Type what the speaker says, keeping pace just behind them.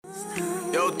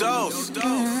Yo, Dose.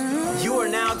 You are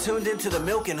now tuned into the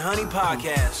Milk and Honey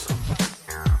Podcast.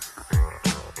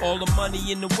 All the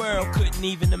money in the world couldn't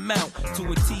even amount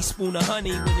to a teaspoon of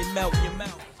honey when it melt in your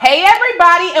mouth. Hey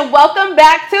everybody, and welcome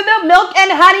back to the Milk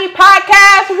and Honey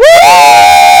Podcast.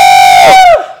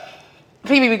 Woo!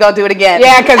 Phoebe, we gonna do it again.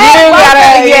 Yeah, because you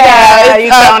gotta, you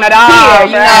throwing it off.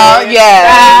 Here,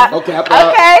 yeah.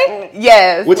 Okay.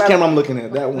 Yes. Which camera I'm looking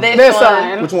at? That one. This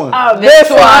one. Which one? Oh, this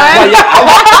one.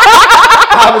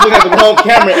 I was looking at the wrong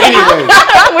camera anyway.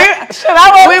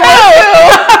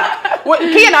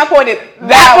 Key and I pointed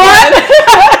that one.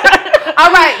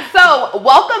 All right, so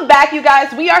welcome back, you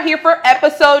guys. We are here for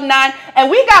episode 9, and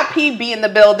we got PB in the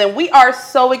building. We are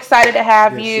so excited to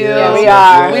have you. Yeah, we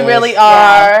are. We really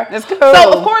are. It's cool.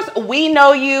 So, of course, we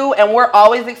know you, and we're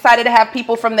always excited to have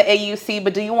people from the AUC,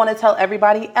 but do you want to tell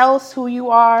everybody else who you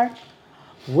are?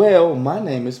 Well, my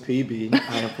name is PB.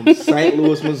 I am from St.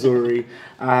 Louis, Missouri.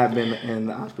 I have been in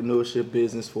the entrepreneurship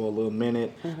business for a little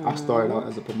minute. I started out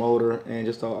as a promoter and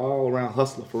just an all-around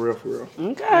hustler, for real.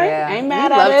 Okay. Yeah. Ain't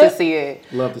mad We'd at love it. to see it.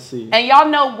 Love to see it. And y'all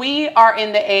know we are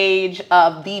in the age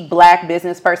of the Black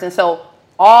business person. So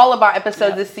all of our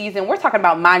episodes this season, we're talking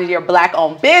about minding your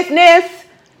Black-owned business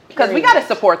because we got to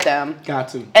support them. Got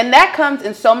to. And that comes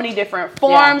in so many different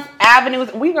forms, avenues.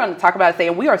 And we're going to talk about it today,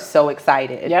 and we are so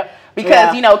excited. Yep.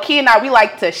 Because, you know, Key and I, we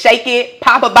like to shake it,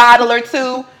 pop a bottle or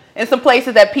two in some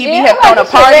places that PB have thrown a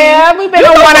party. Yeah, we've been to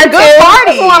one or good two.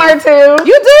 parties. One or two.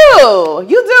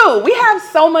 You do. We have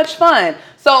so much fun.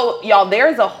 So, y'all,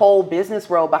 there's a whole business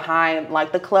world behind,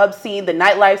 like, the club scene, the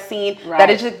nightlife scene, that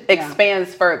it just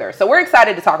expands further. So, we're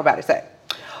excited to talk about it today.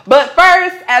 But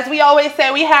first, as we always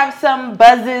say, we have some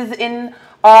buzzes in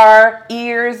our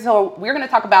ears. So, we're going to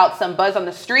talk about some buzz on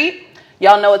the street.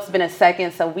 Y'all know it's been a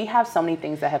second, so we have so many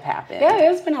things that have happened.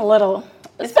 Yeah, it's been a little.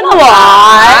 It's been a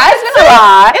lot. It's been a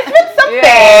lot. It's been some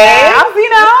things, you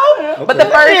know. Okay. But the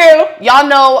first, y'all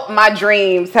know my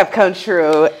dreams have come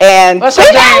true, and What's P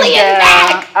your Valley dream, is girl?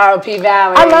 back. Oh, P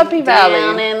Valley. I love P Valley.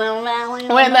 Down in the valley.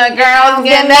 When the girls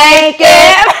get naked.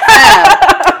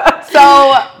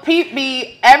 So,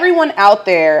 PB, everyone out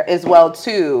there as well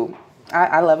too.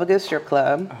 I love a good strip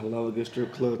club. I love a good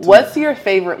strip club, too. What's your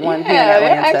favorite one here in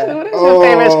Atlanta? Actually, what is your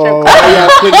favorite strip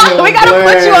club? We gotta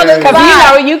put you on the Because you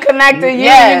know you connected.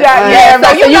 You got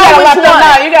so you gotta let them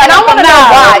know. And I want to know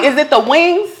why. Is Is it the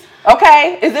wings?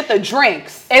 Okay. Is it the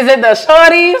drinks? it the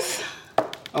shorties?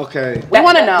 Okay. We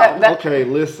want to know. Okay,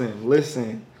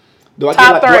 listen. Do I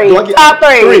Top get, like, three. do I get Top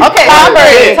three. Okay, Top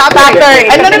three. Top Top three.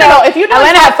 three. And no. If you do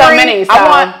Atlanta top has so three, many, so. I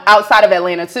want outside of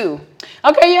Atlanta too.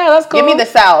 Okay, yeah, that's cool. Give me the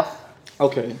South.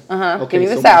 Okay. Okay, Okay, give me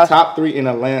the so South. my top 3 in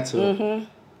Atlanta.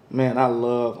 Man, I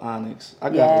love Onyx.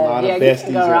 I got a lot Yeah, of you besties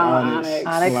can go at around Onyx.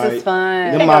 Onyx is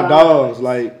fun. Them my dogs.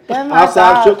 Like, Them my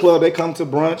outside dogs. strip club, they come to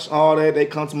brunch, all that. They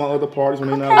come to my other parties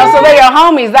when they not. Oh, so they're your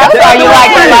homies. That's why you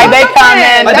like them. Like they come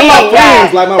in. Like, they're my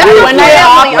friends. Like, my real When they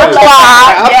off friends. the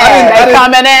clock, they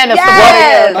coming in.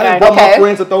 Yes. I didn't want my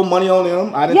friends to throw money on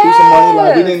them. I didn't throw some money.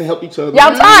 Like, we didn't help each other.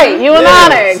 Y'all tight. You and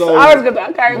Onyx. So, Always good.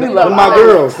 Okay, we love my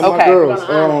girls. Them my Okay.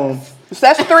 girls. So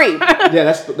that's 3. Yeah,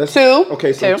 that's 2.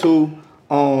 Okay, so 2.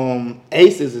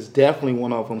 Aces is definitely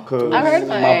one of them because I heard of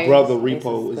my Ace. brother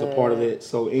Repo is a part of it.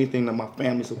 So anything that my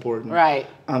family supporting, Right.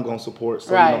 I'm gonna support.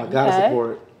 So Right. I gotta Okay.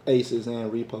 support Aces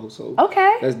and Repo. So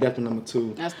Okay. that's definitely number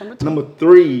 2. That's number 2. Number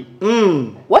 3.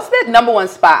 What's that number 1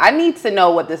 spot? I need to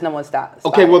know what this number 1 spot is.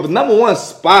 Okay, well the number 1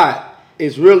 spot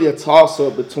is really a toss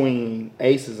up between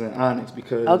Aces and Onyx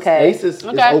because Aces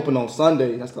is open on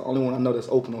Sundays. That's the only one I know that's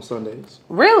open on Sundays.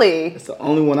 Really? It's the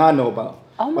only one I know about.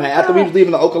 Oh my Like after we God. was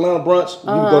leaving the Oklahoma brunch,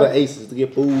 we would go to Aces to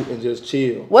get food and just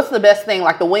chill. What's the best thing?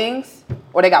 Like the wings?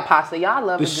 Or they got pasta? Y'all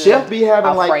love The a good chef be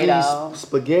having like Alfredo. these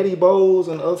spaghetti bowls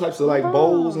and other types of like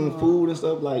bowls and food and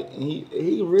stuff. Like and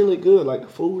he really good. Like the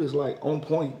food is like on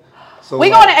point. So We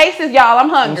going to Aces, y'all. I'm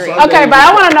hungry. On Sunday, Okay, but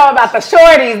I want to know about the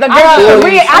shorties. The girls.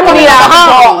 shorties. I can eat at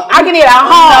home. I can eat at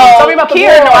home. Tell me about the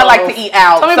Kira know I girls. like to eat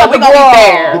out. Tell me so about we the gonna girls. be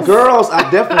there. The girls, I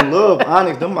definitely love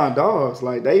Onyx. Them my dogs.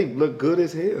 Like they look good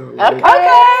as hell. Like,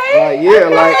 Okay.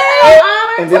 like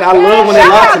and then I love when they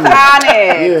lie to me.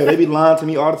 Onyx. Yeah, they be lying to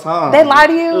me all the time. They lie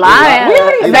to you? Lying. We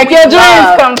already said Make we your dreams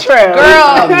love. come true. They Girl.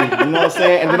 lie to me, you know what I'm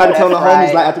saying? And then I be telling the That's homies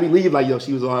right. like after we leave, like yo,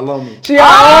 she was all on me. She Her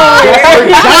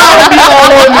job be all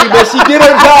on me, but she did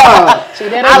her job.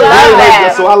 did I love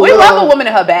that. So I we love- love a woman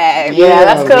in her bag. Yeah,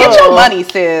 that's cool. Get your money,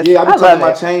 sis. Yeah, I be love tucking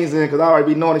my it. chains in because I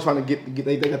already be knowing they trying to get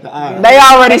they got the eye. They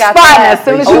already They got spotting that. as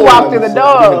soon as They you know walk I through the was-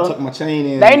 I door. tuck my chain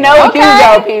in. They know you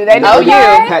go, people. They know you.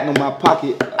 Patting on my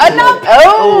pocket. Enough.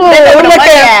 Oh, They know where the look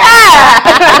money at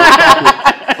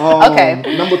at.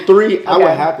 Okay. Number 3, I would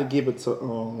Okay. have to give it to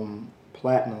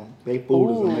Platinum. They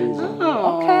food is amazing.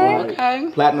 Okay.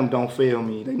 Platinum don't fail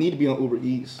me. They need to be on Uber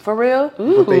Eats. For real?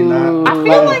 But they not. I feel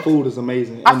Platinum like food is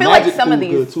amazing. I feel Magic like some of food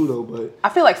these good too though, but I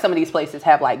feel like some of these places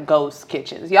have like ghost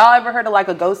kitchens. Y'all ever heard of like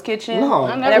a ghost kitchen? no,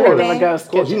 I of never heard of a course. ghost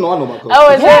Of course, kitchen. you know I know about ghost Oh,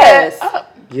 is kitchen. Yes. it?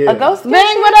 Yeah. A ghost kitchen?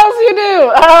 Dang, what else you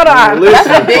do? Hold on. Listen,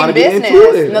 That's a big trying to get into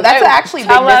business. it. No, that's actually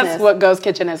Tell big us business. what ghost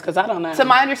kitchen is, because I don't know. To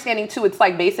my understanding too, it's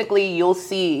like basically you'll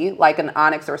see like an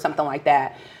Onyx or something like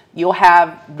that. You'll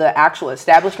have the actual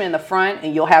establishment in the front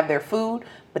and you'll have their food,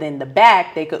 but in the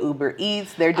back they could Uber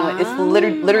Eats. They're doing it's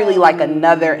literally like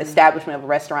another establishment of a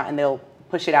restaurant, and they'll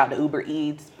push it out to Uber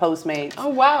Eats, Postmates. Oh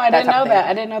wow, I didn't know that.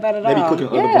 I didn't know that at all. They be cooking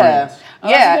other Yeah, brands. Oh,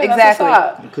 yeah, that's good. That's exactly. what's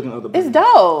up. They cooking other It's brands.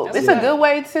 dope. That's It's a good. good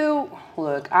way to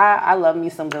look. I love me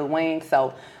some good wings.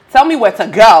 So tell me where to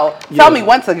go. Tell me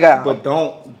when to go. But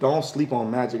don't sleep on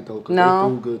Magic though, because No.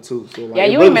 they food good too. So, like, Yeah,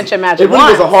 it you really ain't mentioned Magic It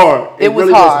really was once. hard. It was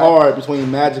really hard. was hard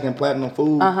between Magic and Platinum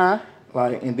Food. Uh-huh.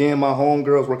 Like, and then my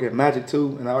homegirls work at Magic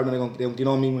too, and I already know they're gonna get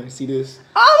on me when they see this.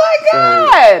 Oh my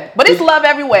God! But it's love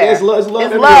everywhere. Yeah, it's love. It's love. It's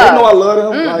everywhere. They know I love.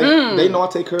 love them. Like, they know I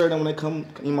take care of them when they come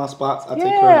in my spots. I take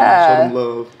care of them. Yeah. Show them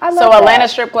love. I love So that. Atlanta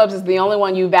strip clubs is the only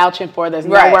one you vouching for. There's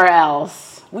Right. nowhere else.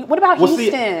 What about Well, see,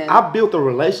 Houston? I built a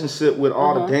relationship with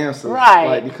all the dancers, Right.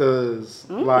 Like, because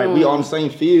like we on the same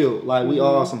field, like we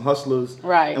all some hustlers,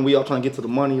 Right. And we all trying to get to the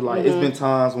money. Like it's been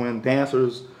times when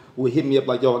dancers would hit me up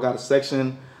like, "Yo, I got a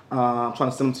section. I'm trying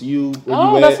to send them to you. Where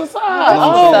Oh, you that's at?" what's up. You know what I'm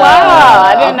Oh saying? wow,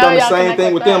 I didn't I've know done the y'all same connect thing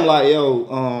like with that. them. Like,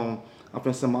 yo, I'm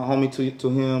finna send my homie to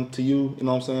him to you. You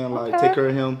know what I'm saying? Like, take care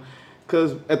of him.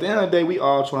 Cause at the end of the day, we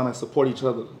all trying to support each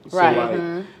other. So Right.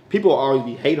 like, people always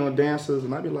be hating on dancers,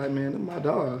 and I be like, man, them my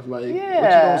dogs. Like, what you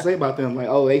Yeah. gonna say about them? Like,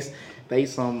 oh, they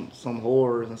some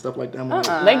whores and stuff like that. I'm like,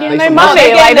 They getting their some money.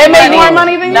 hustlers. Like they make money. more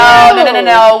money than you.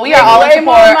 No. We are all in Way support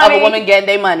more of money. a woman getting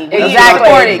their money. We Exactly.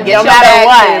 support it. Get No your matter bag,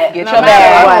 what. sis. Get No your matter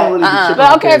bag. what. I don't really be tripping But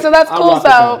with okay, that. so that's I cool. rock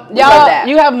with So them. Love y'all, that.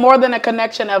 you have more than a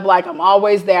connection of like I'm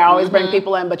always there. I always bring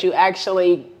people in, but you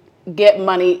actually get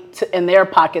money in their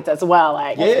pockets as well.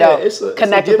 Like Yeah, it's a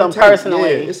connect give with them and take.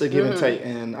 personally. Yeah, it's a give and take,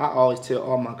 and I always tell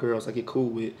all my girls I get cool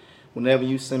with. Whenever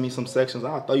you send me some sections,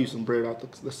 I'll throw you some bread out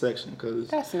the section because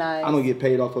That's nice. I don't get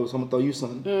paid off of it, so I'm gonna throw you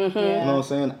something. Mm-hmm. You know what I'm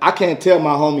saying? I can't tell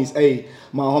my homies, hey,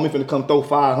 my homie finna come throw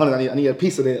 500. I need a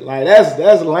piece of that. Like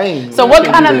that's lame. So I what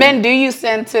can't kind do of that. men do you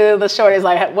send to the shorties?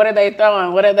 Like what are they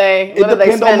throwing? What are they? It What are they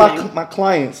depends on spending? my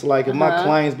clients. Like if my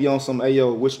clients be on some, hey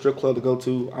yo, which strip club to go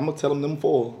to, I'm gonna tell them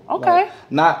four. Okay. Like,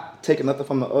 not taking nothing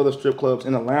from the other strip clubs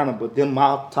in Atlanta, but them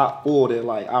my top four that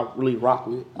like I really rock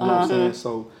with. You know what I'm saying?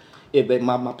 So if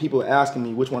my people are asking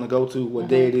me which one to go to, what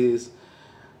day it is,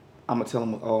 I'm gonna tell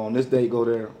them, oh, on this day go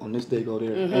there, on this day go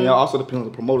there, and it also depends on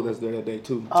the promoter that's there that day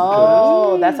too.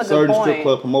 Oh, that's a good certain point. strip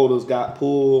club promoters got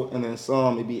pool, and then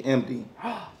some it be empty.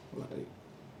 Like,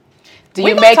 Do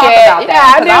We you gonna make talk it? about Yeah, that,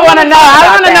 I 'cause do I want to wanna know. talk I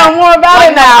about want to know that. more about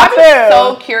it now I'm too.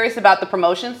 so curious about the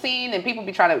promotion scene, and people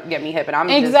be trying to get me hip, and I'm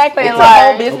Exactly, Just, it's like- a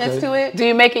whole business Okay. to it. Do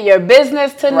you make it your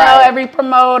business to know Right. every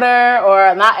promoter,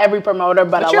 or not every promoter,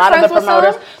 but But a you're lot of the friends with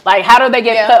promoters? some? Like, how do they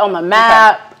get Yeah. put on the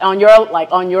map, on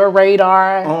your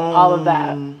radar, all of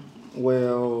that?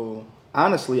 Well,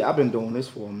 honestly, I've been doing this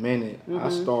for a minute. Mm-hmm. I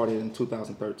started in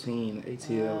 2013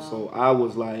 ATL, so I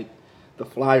was like the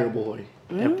flyer boy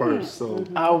at first. So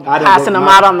Oh, I didn't passing work them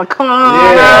my- out on the corner.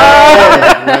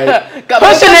 Yeah, like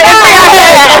Pushing it.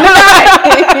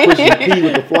 pushing P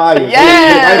with the flyer. Yeah.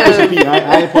 I ain't pushing P.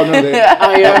 I ain't part of that.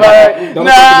 Oh, yeah, but Don't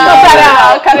no, listen to me. cut it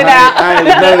out, cut it out. I ain't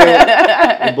none of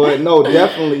that. But no,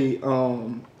 definitely,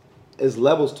 it's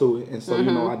levels to it, and so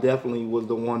you know, I definitely was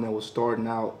the one that was starting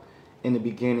out in the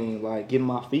beginning, like getting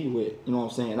my feet wet. You know what I'm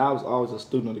saying? I was always a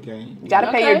student of the game. You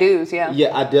gotta pay your dues, yeah.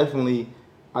 Yeah,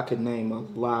 I could name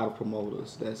a lot of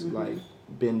promoters that's like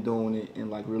been doing it and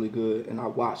like really good, and I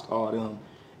watched all of them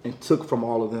and took from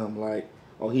all of them like,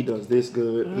 oh, he does this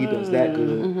good, he does that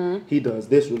good, he does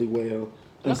this really well.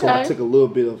 And so I Okay. took a little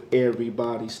bit of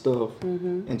everybody's stuff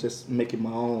and just make it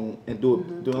my own and do it.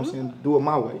 Do you know what I'm saying? Do it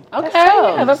my way. Okay,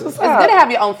 yeah, that's what's It's good to up.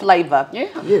 have your own flavor. Yeah.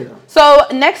 Yeah. So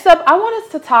next up, I want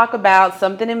us to talk about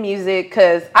something in music,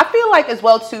 because I feel like as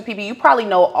well too, PB, you probably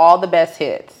know all the best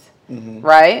hits,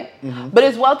 right? But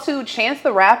as well too, Chance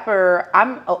the Rapper.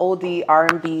 I'm an oldie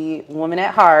R&B woman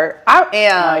at heart. I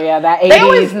am. Oh, yeah, that They 80s,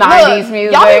 always- 90s look,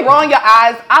 music. Y'all be rolling your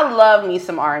eyes. I love me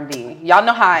some R&B. Y'all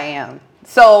know how I am.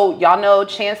 So y'all know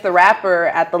Chance the Rapper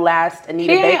at the last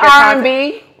Anita He Baker ain't concert.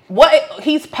 R&B. What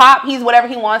he's pop, he's whatever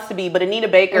he wants to be, but Anita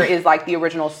Baker is like the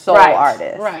original soul Right,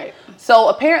 artist. right. So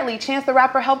apparently Chance the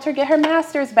Rapper helped her get her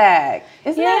master's bag.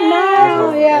 Isn't that Oh,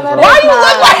 nice? yeah, that Why is you look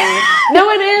nice. like No,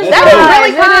 it is. That nice.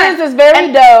 is really kind. It is. It's very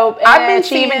And dope. And I've been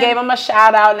she even seeing- gave him a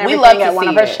shout out and We everything love to at one see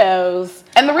of her it. shows.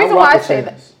 And the reason rock why I with say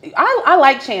Chance. I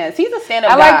like Chance. He's a stand-up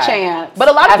guy. I like Chance. But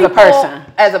a lot of as people, a person.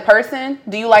 As a person,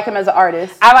 do you like him as an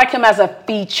artist? I like him as a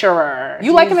featurer.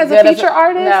 You like him as a feature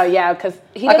artist? No, yeah, because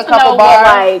he Like a doesn't couple know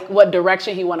bars? what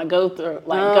direction he want to go through,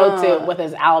 go to with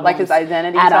his album, Like his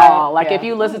identity at side? all. Like Yeah. if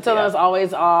you listen to them, it's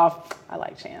always off. I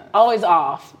like Chance. Always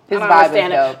off. His I don't vibe is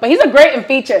understand dope. it. But he's a great in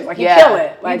features. Like he Yeah, kill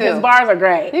it. he Like do. his bars are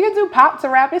great. You can do pop to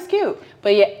rap. It's cute.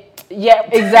 But yeah,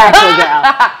 exactly,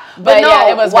 girl. But no, yeah,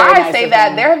 it was why very I nice say of that,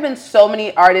 him. there have been so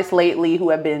many artists lately who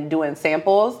have been doing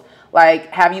samples. Like,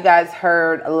 have you guys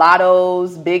heard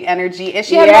Lotto's Big Energy? And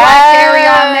she had Mariah Carey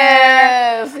on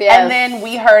there. Yes. And then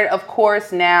we heard, of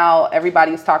course, now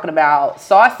everybody's talking about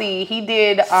Saucy. He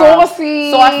did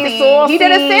Saucy. He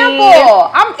did a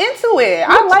sample. I'm into it.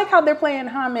 I like how they're playing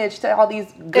homage to all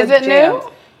these good Is it jams.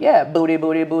 new? Yeah, booty,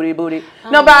 booty, booty, booty.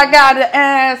 Nobody got an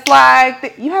ass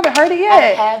like you haven't heard it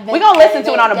yet. We're gonna listen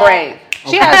to it on a break.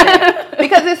 She hasn't,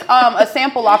 because it's a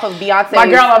sample off of Beyonce's My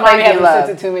girl Amani Crazy hasn't Love.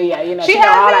 sent it to me yet. You know, She she know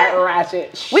all hasn't? that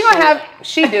ratchet. We gonna have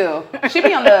she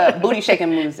be on the booty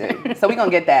shaking music, so we gonna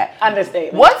get that.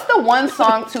 Understatement. What's the one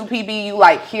song 2PB you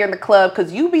like hear in the club?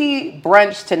 Cause you be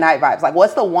brunch to night vibes. Like,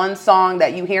 what's the one song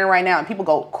that you hearing right now and people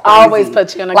go crazy? Always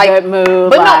put you in a good mood.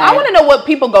 But no, I like- want to know what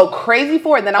people go crazy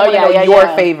for, and then I want to yeah, know yeah, your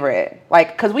yeah. favorite.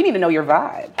 Like, cause we need to know your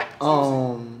vibe.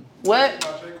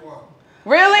 What?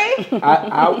 Really?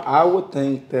 I would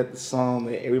think that the song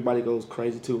that everybody goes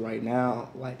crazy to right now,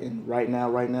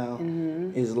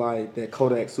 Mm-hmm. is like that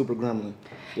Kodak Super Gremlin.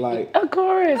 Like Of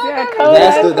course, yeah.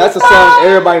 that's the song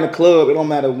everybody in the club. It don't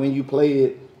matter when you play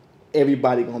it,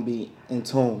 everybody gonna be in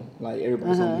tune. Like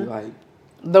everybody's gonna be like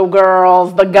The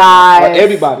girls, the guys. like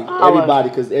everybody,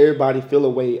 because everybody feel a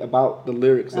way about the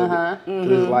lyrics of it. 'Cause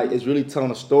it's like it's really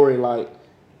telling a story like.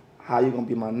 How you gonna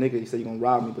be my nigga? You say you gonna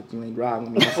rob me, but you ain't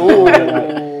robbing me.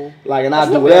 Like, and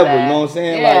I do whatever. You know what I'm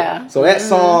saying? Yeah. Like, so that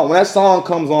song, when that song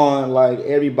comes on, like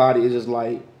everybody is just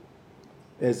like,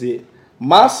 that's it.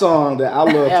 My song that I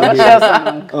love What's to your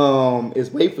hear, song?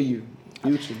 is "Wait for You,"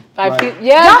 Future. Y'all Like,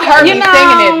 Heard me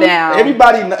singing it down.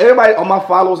 everybody on my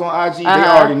followers on IG, they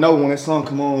already know when that song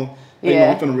come on. They know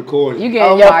I'm finna record it. You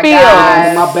getting Oh your my feels. God.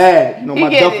 In my bag, my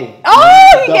duffel. He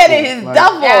Duffel. getting his Like,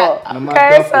 duffel. Yeah. My Okay,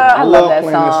 duffel. so- I I love love that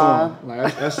playing that song. song.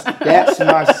 Like that's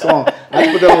my song.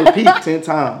 I put that on repeat 10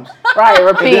 times. Right,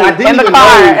 repeat. I didn't In the even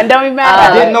car. know- And don't be I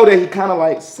mad. didn't know that he kind of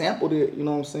like sampled it. You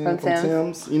know what I'm saying? From Tim's.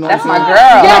 Tim's. You know That's what I'm my saying?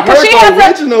 girl. When Yeah, I because heard she the has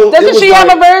original, it doesn't was she have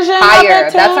like- a version? of Higher.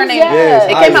 it, That's her Tim's? name. Yes, It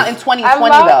came Higher. out in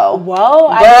 2020 I though. Whoa,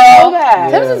 I didn't know that.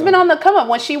 Tim's has been on the come up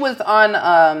when she was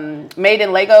on Made in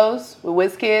Legos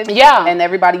with WizKid. Yeah. And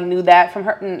everybody knew that from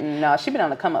her. No, she been on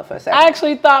the come up for a second. I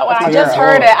actually thought when That's I my just girl.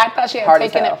 heard it, I thought she had Hard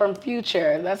as taken hell. it from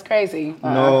Future. That's crazy.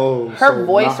 No. Her so when I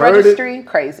voice heard registry,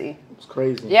 crazy. It's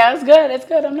crazy. Yeah, it's good. It's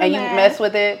good. I'm not And you mad. mess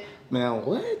with it. Man,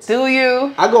 what? Do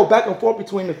you? I go back and forth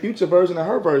between the Future version and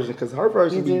her version because her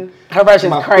version be Her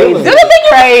version's my crazy. feelings.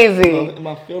 Crazy.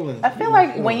 my feelings. I feel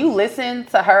like when you listen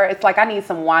to her, it's like I need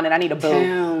some wine and I need a boo.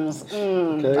 Tim's.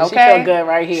 Okay. She feel good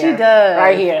right here. She does.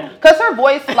 Right here. Cause her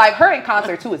voice, like her in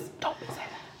concert too, is dope as hell.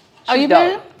 Oh, you She's dope.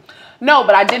 been? No,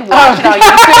 but I did watch it on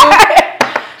YouTube.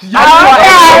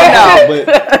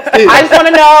 I just want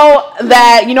to know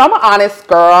that, you know, I'm an honest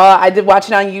girl. I did watch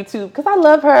it on YouTube because I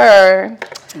love her.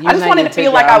 I just know wanted you to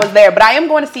feel too, like I girl. was there. But I am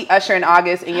going to see Usher in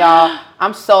August. And y'all,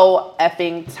 I'm so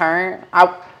effing turned.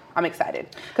 I'm excited.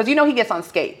 Because you know he gets on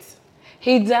skates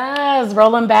He does.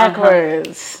 Rolling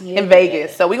backwards. in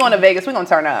Vegas. So we going to Vegas. We're going to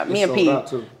turn up. Me and sold P. out,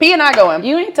 too. P and I going.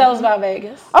 You ain't tell us about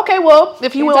Vegas. Okay, well,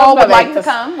 if you You all tell us would about like to Vegas.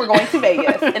 come, we're going to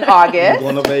Vegas in We're August.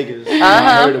 going to Vegas.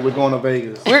 I heard it. We're going to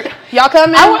Vegas. Y'all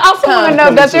coming? I also want to know,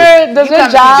 Come does too. your You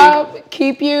come, job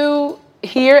keep you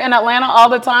here in Atlanta all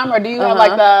the time, or do you have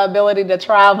like the ability to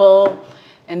travel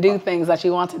and do things that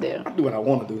you want to do? I do what I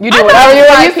want to do. You do whatever you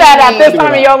want. You said at this do time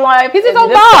what in your life, He's his in own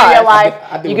this time in your boss. life,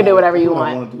 I do you what can do I- whatever I you what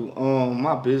I want. want to do.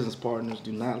 My business partners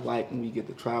do not like when we get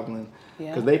to traveling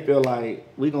because Yeah. they feel like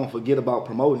we're gonna forget about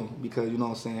promoting because you know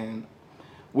what I'm saying.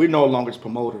 We're no longer just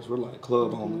promoters. We're like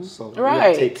club owners, so we gotta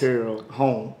Right. take care of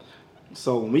home.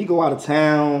 So when we go out of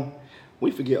town, we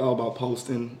forget all about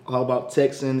posting, all about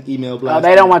texting, email Oh, blasting.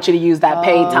 they don't want you to use that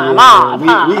paid time Yeah, off, we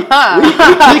huh? kicking it.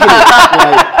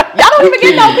 Like, Y'all don't even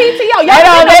get no PTO.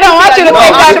 Y'all They don't want you to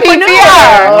take that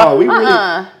PTO. no, we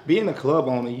really being a club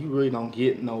owner. You really don't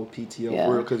get no PTO Yeah.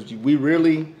 for real because we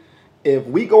really, if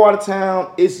we go out of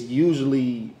town, it's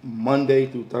usually Monday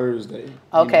through Thursday.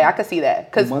 Okay, I could see that.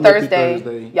 Because Monday through Thursday,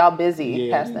 Thursday. y'all busy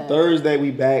Yeah, past that. Thursday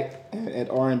we back at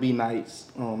R&B nights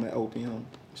at OPM.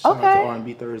 Shout out Okay. to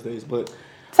R&B Thursdays, but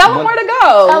Tell them where to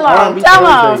go. Tell them. Tell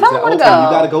them where to go. You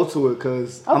got to go to it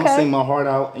because I'm going to sing my heart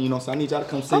out. And, so I need y'all to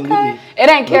come sing with me. It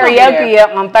ain't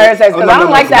karaoke on Thursdays because I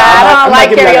don't like that. I don't like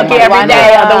karaoke every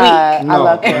day of the week. No, I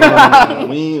love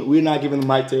karaoke. We're not giving the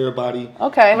mic to everybody.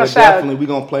 Okay. But definitely we're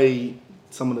going to play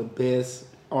some of the best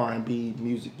R&B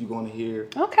music you're going to hear.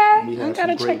 Okay. We got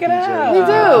to check it out. We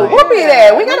do. We'll be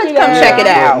there. We got to come check it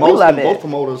out. We love it. Both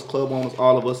promoters, club owners,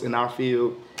 all of us in our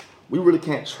field, we really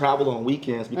can't travel on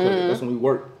weekends because that's when we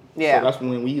work. Yeah. So that's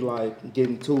when we like get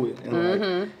into it.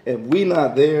 And if we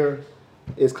not there,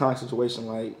 it's kind of situation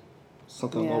like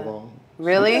something will go wrong.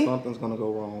 Really? Something's gonna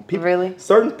go wrong. Really?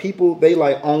 Certain people they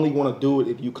like only want to do it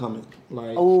if you coming.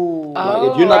 Like,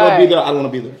 like if you're not gonna be there, I don't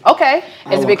want to be there. Okay.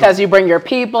 It's because you bring your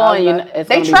people and it's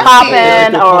they gonna trust be you.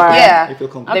 popping or They feel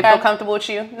comfortable. They feel comfortable with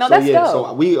you. No, that's dope.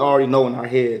 So we already know in our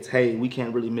heads, hey, we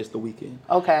can't really miss the weekend.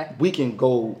 Okay. We can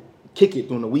go kick it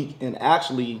during the week, and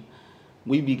actually,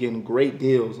 we be getting great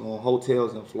deals on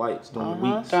hotels and flights during the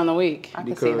week. during the week.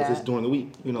 Because it's during the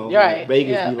week. Right.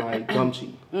 Vegas be like dumb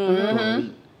cheap. During the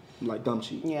week. Like dumb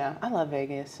cheap. Yeah, I love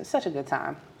Vegas. It's such a good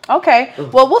time. Okay,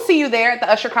 well, we'll see you there at the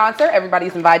Usher concert.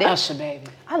 Everybody's invited. Usher, baby.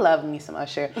 I love me some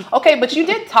Usher. Okay, but you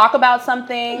did talk about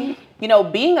something,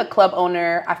 being a club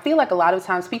owner, I feel like a lot of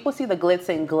times people see the glitz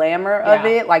and glamour of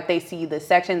it. Like they see the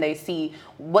section, they see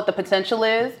what the potential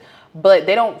is, but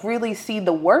they don't really see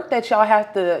the work that y'all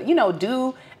have to,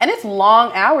 do. And it's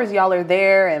long hours y'all are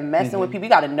there and messing with people. You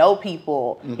got to know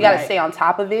people. You got to stay on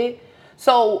top of it.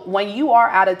 So when you are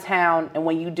out of town and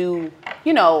when you do,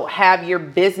 have your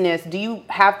business, do you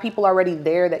have people already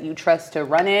there that you trust to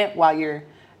run it while you're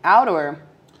out, or?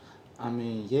 I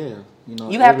mean, yeah.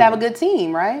 You have to have a good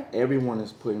team, right? Everyone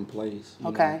is put in place.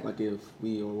 Okay. Like if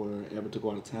we were ever to go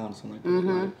out of town or something like that.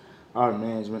 Like our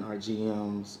management, our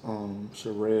GMs,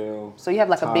 Sherelle. So you have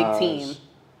like Taj, a big team.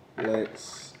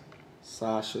 Lex,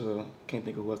 Sasha, can't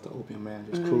think of what's the Opium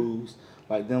managers, Cruz.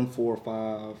 Like them 4 or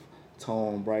 5.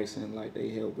 Tone, Bryson, like they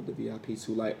help with the VIP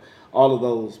too. Like all of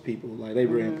those people, like they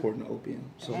really important to Opium.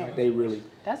 So like they really.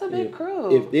 That's a big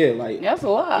crew. That's a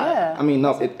lot. Yeah. I mean,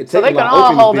 no, it takes so they a can lot. all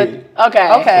Opium hold is big. it. Okay.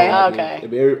 So,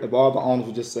 if all the owners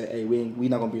would just say, "Hey, we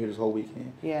not gonna be here this whole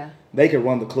weekend," they can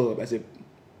run the club as if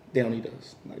they don't need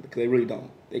us. Like they really don't.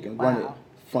 They can run it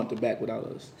front to back without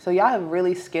us. So y'all have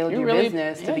really scaled your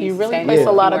business to be you really sustainable. place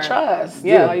a lot of trust.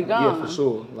 Yeah, yeah, for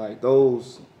sure. Like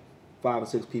those 5 or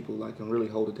 6 people like can really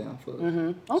hold it down for us.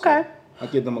 Okay. So I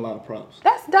give them a lot of props.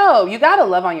 That's dope. You gotta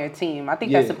love on your team. I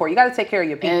think that's important. You gotta take care of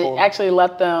your people. And actually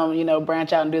let them,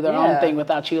 branch out and do their own thing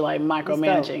without you like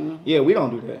micromanaging. Yeah, we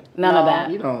don't do that. None of that.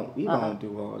 We don't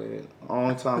do all that. The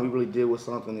only time we really deal with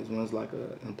something is when it's like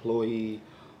an employee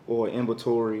or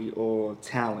inventory or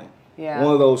talent. Yeah.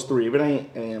 One of those 3. If it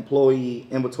ain't an employee,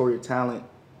 inventory, or talent,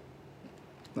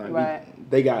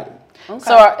 they got it. Okay.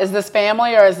 So is this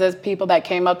family or is this people that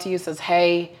came up to you and says,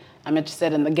 hey, I'm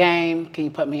interested in the game. Can you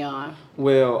put me on?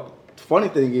 Well, the funny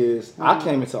thing is, I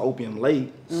came into Opium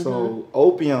late. So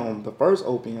Opium, the first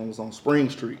Opium was on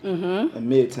Spring Street in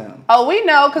Midtown. Oh, we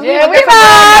know, because we know. was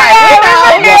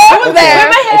there.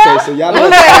 Okay, so y'all know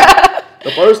that.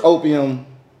 The first Opium,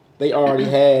 they already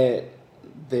had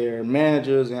their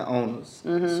managers and owners.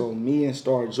 So me and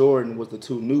Star Jordan was the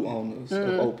 2 new owners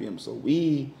of Opium. So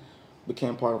we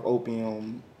became part of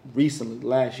Opium recently,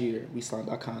 last year. We signed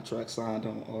our contract, signed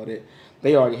on all that.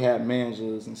 They already had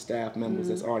managers and staff members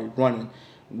that's already running.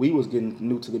 We was getting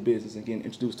new to the business and getting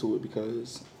introduced to it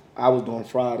because I was doing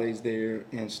Fridays there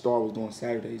and Star was doing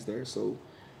Saturdays there. So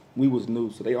we was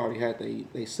new. So they already had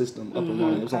their system up and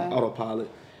running. It was on autopilot.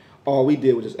 All we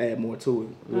did was just add more to it,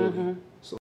 really.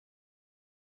 So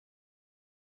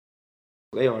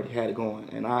they already had it going.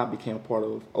 And I became a part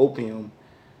of Opium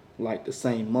like the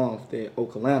same month that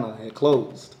Okalana had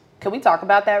closed. Can we talk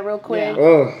about that real quick?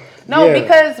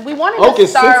 Because we wanted to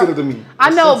start. Sensitive to me. I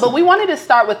know, but we wanted to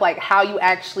start with like how you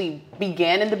actually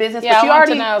began in the business. Yeah, but you I want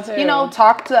already, to know too.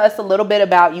 Talked to us a little bit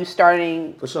about you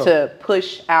starting to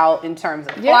push out in terms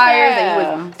of flyers, and you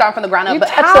was starting from the ground up. You but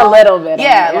touched a little bit.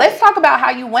 Yeah, let's talk about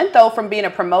how you went though from being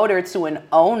a promoter to an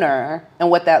owner and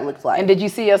what that looks like. And did you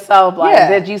see yourself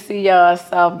did you see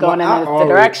yourself going in this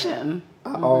direction?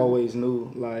 I always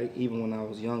knew, like, even when I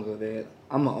was younger, that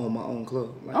I'm gonna own my own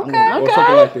club, like, or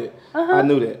something like that. I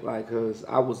knew that, like, cause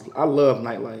I love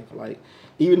nightlife. Like,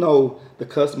 even though the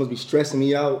customers be stressing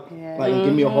me out, like, and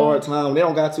give me a hard time, they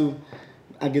don't got to.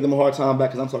 I give them a hard time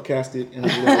back because I'm sarcastic, and we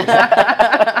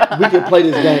can play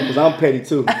this game because I'm petty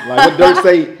too. Like what Dirk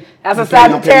say. That's a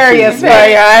Sagittarius for you.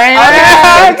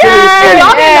 Y'all didn't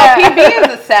know PB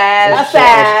is a Sag. A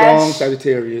Sag. strong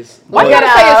Sagittarius. Why you Look gotta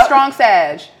it say a up. strong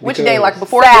Sag? Which day? Like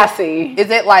before? Sassy. Is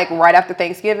it like right after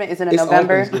Thanksgiving? Is it in It's on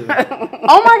November? Thanksgiving.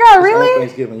 Oh my God, It's on really?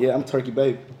 Thanksgiving. Yeah, I'm turkey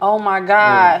baby. Oh my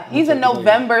God. Yeah, He's a I'm talking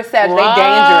November Sag. They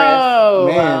Whoa.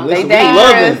 Man, They listen,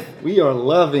 dangerous. we are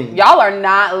loving. dangerous. Y'all are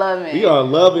not loving. We are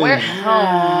loving. We're, Yes.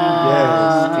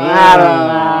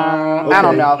 I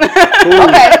don't know. Cool.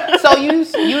 Okay, so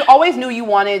you always knew you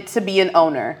wanted to be an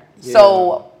owner.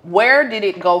 So where did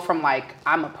it go from like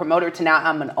I'm a promoter to now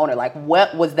I'm an owner? Like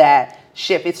what was that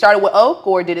shift? It started with Oak,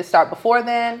 or did it start before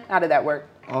then? How did that work?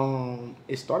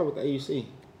 It started with the AUC.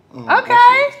 Okay,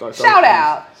 Actually, shout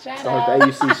out. Started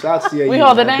with the AUC. Shout out to CAU. We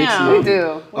hold it Big down. CAU. We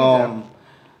do.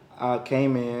 I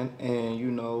came in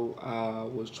and I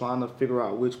was trying to figure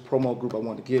out which promo group I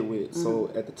wanted to get with.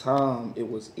 So at the time it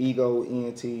was Ego,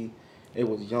 ENT, it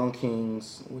was Young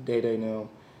Kings with Day Day now,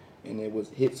 and it was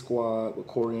Hit Squad with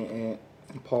Corey and Ant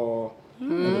and Paul.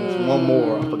 And there was one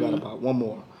more. I forgot about one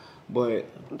more. But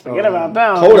Forget about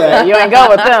them. Kodak. You ain't go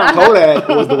with them. Kodak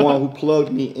was the one who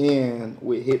plugged me in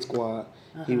with Hit Squad.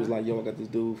 He was like, yo, I got this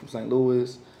dude from St.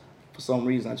 Louis. For some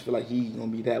reason, I just feel like he's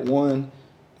going to be that one.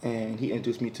 And he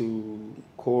introduced me to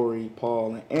Corey,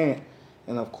 Paul, and Ant.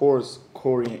 And, of course,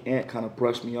 Corey and Ant kind of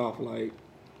brushed me off. Like,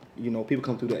 people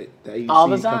come through the AUCs, All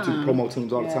the come through the time. promo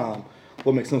teams all the time.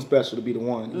 What makes him special to be the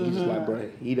one? And he's just like, bro,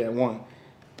 he that one.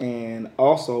 And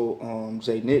also,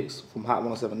 Jay Nix from Hot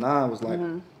 107.9 was like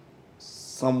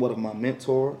somewhat of my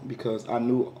mentor because I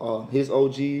knew his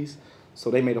OGs. So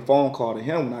they made a phone call to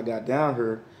him when I got down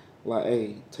here, like,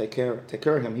 hey, take care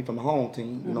of him. He from the home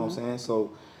team, you know what I'm saying?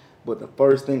 So, but the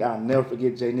first thing I'll never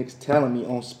forget Jay Nix telling me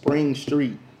on Spring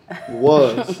Street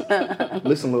was,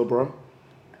 listen, little bro,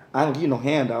 I don't give you no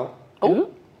handout.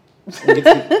 Oh. You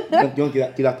don't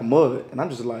get out the mud. And I'm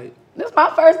just like, This is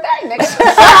my first day, nigga.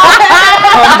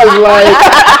 I'm just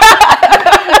like,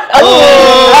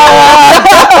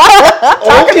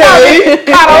 okay.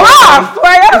 Kind of rough,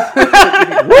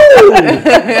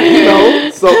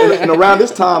 Woo! So and around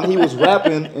this time he was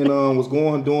rapping and was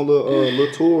doing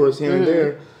little tours here and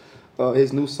there.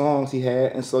 His new songs he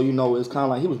had, and so it's kind of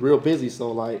like he was real busy.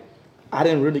 So like, I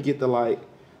didn't really get to like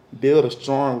build a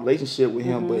strong relationship with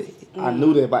him, but I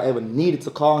knew that if I ever needed to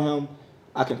call him,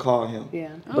 I can call him. Yeah.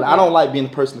 But I don't like being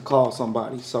the person to call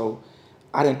somebody, so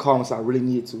I didn't call him unless I really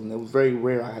needed to, and it was very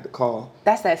rare I had to call.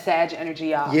 That's that Sag energy,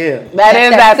 y'all. Yeah. That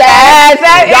is that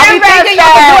that. Y'all be thinking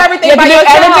y'all can do everything by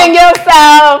yourself. Everything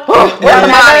yourself.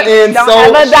 And Don't so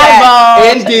ever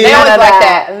divulge. and did. They always like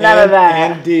that. None of that.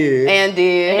 And did. And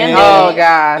did. And Oh did.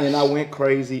 gosh. And I went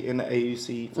crazy in the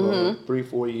AUC for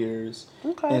 3-4 years.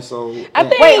 Okay. And so I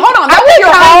think, Wait, hold on. That was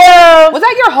your whole. Was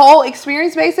that your whole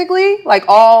experience, basically? Like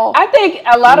all. I think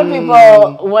a lot of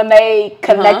people, when they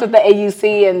connect with the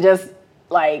AUC and just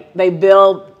like they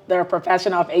build their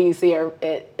profession off AUC,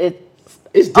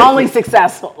 it's different. only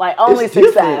successful. Like only It's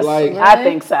different, success. like- I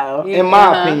think so. in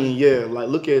my opinion, yeah. Like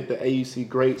look at the AUC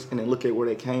greats and then look at where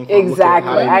they came from. Look at how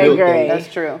Exactly, they I built agree. That's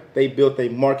true. They built their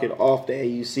market off the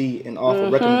AUC and off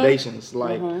of recommendations.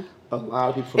 Like a lot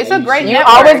of people from It's the a great AUC. You're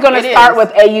network. always going It to start is. with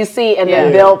AUC and then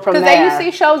Yeah. build from Because there.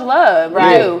 AUC shows love,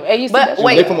 Right. too. AUC But does.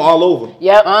 wait, They from all over.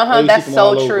 Yep. AUC that's from so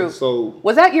all over. true. So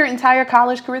Was that your entire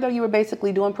college career, though? You were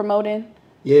basically doing promoting?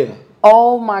 yeah.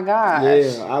 Oh my gosh.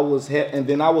 Yeah, I was, and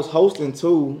then I was hosting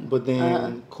too. But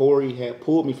then Corey had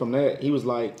pulled me from that. He was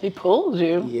like, He pulled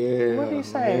you. "Yeah." What did he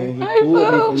say? Man, He pulled me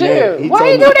pulled from you. that. He Why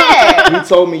told you me- do that? He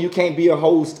told me you can't be a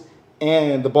host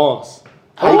and the boss.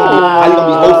 How you gonna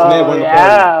be hosting and running the party?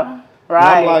 Yeah. And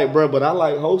Right. I'm like, bro, but I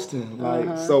like hosting.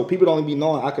 Like, so people don't even be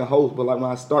knowing I can host. But like when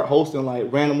I start hosting, like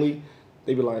randomly,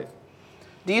 they be like,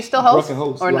 Do you still host? "Bruh can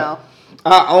host." Or Like, no?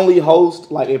 I only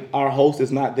host like if our host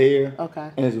is not there. Okay.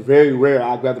 And it's very rare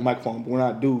I grab the microphone. But when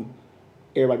I do,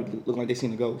 everybody look like they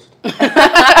seen a ghost.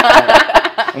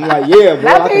 I'm like, yeah,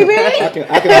 bro, I can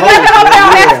host.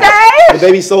 Yeah. But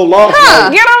they be so lost.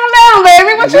 like, Get on down,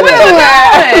 baby. What you Yeah.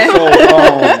 doing? So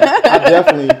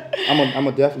I'm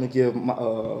gonna definitely give my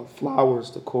flowers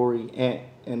to Corey and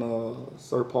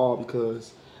Sir Paul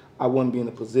because I wouldn't be in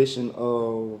a position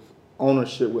of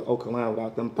ownership with Oakland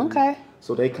without them. three. Okay.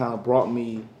 So they kind of brought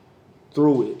me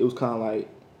through it. It was kind of like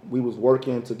we was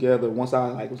working together. Once I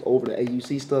like was over the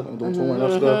AUC stuff and doing touring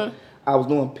and stuff, I was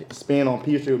doing spin on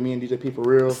P Street with me and DJ P for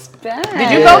real.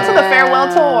 Did you go to the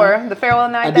farewell tour, the farewell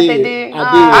night that they did?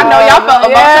 I did. I know y'all felt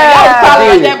emotional. Y'all was probably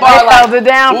at that bar They like, held it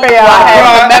down for I y'all. had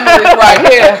some memories right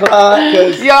here.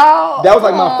 Because Y'all. that was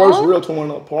like my first real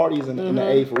touring up parties in the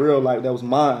A for real. Like that was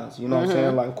mine. You know what I'm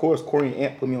saying? Like of course Corey and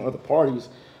Ant put me on other parties,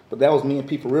 but that was me and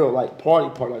P for real. Like party.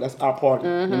 Like that's our party.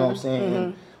 You know what I'm saying?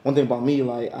 And one thing about me,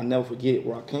 like I never forget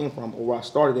where I came from or where I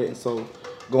started at. And so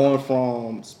going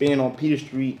from being on Peter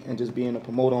Street and just being a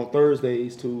promoter on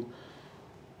Thursdays to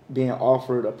being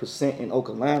offered a % in Oak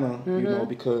Atlanta, you know,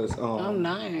 because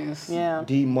nice. Yeah.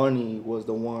 D Money was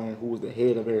the one who was the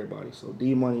head of everybody. So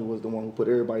D Money was the one who put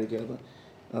everybody together.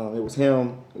 It was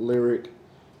him, Lyric,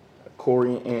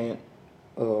 Corey and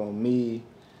Ant, me,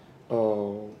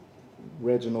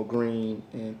 Reginald Green,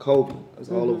 and Kobe. It's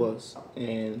all of us.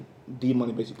 And D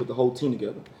Money basically put the whole team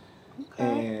together. Okay.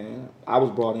 And I was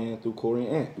brought in through Corey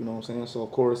and Ant, you know what I'm saying? So,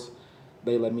 of course,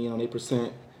 they let me in on their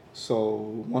 %.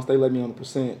 So, once they let me on the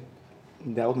 %,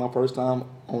 that was my first time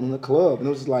owning the club. And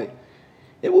it was like,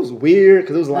 it was weird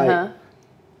because it was like,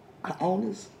 I own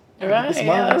this. Right, It's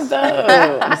mine.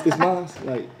 It's mine.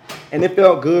 Like, and it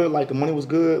felt good. Like, the money was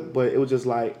good, but it was just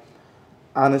like,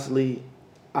 honestly,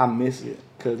 I miss it.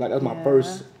 Because like, that's my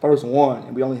first one,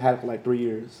 and we only had it for like 3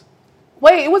 years.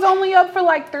 Wait, it was only up for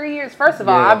like 3 years. First of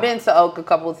all, I've been to Oak a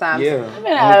couple of times. Yeah. It's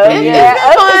been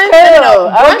fun.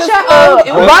 Brunch at Oak.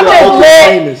 It was Brunch at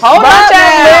Oak. Hold on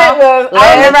now.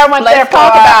 I remember went there Let's for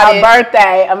talk about a it.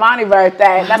 birthday, Amani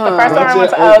birthday. That's the first time I went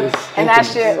to Oak, and that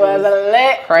shit was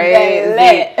lit.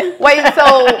 Crazy. Wait,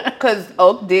 so because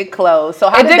Oak did close, so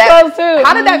how did that close too?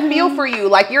 How did that feel for you?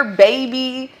 Like your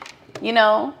baby, you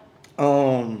know?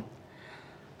 Um,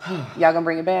 Y'all gonna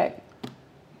bring it back?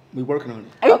 we working on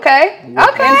it. Okay.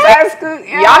 That's good.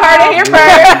 Y'all heard it here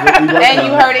first, and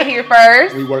you heard it here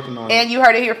first, We working on it. and you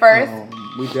heard it here first.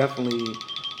 We definitely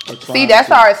are trying. See, that's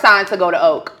to, our sign to go to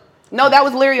Oak. No, that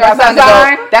was literally our That's sign to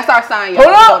our go. sign? That's our sign, y'all, to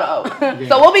go to Oak.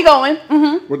 So we'll be going.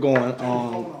 We're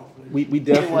going. We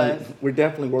definitely we're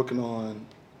definitely working on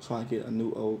trying to get a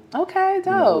new Oak. Okay,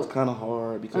 You know, it's dope. kind of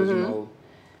hard because you know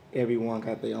everyone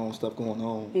got their own stuff going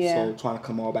on. Yeah. So trying to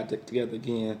come all back together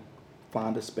again,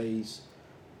 find a space,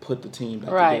 put the team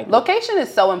back Right. together. Location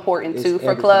is so important It's too for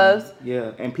everything. clubs.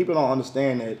 Yeah, and people don't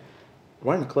understand that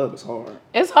running a club is hard.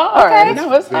 It's hard. Okay.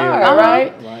 No, it's Very hard, hard.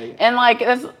 right? Right. And like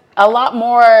it's a lot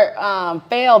more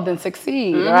fail than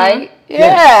succeed, right?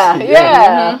 Yes. Yeah, Yeah.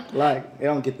 yeah. Like they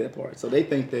don't get that part, so they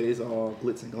think that it's all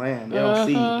glitz and glam. They don't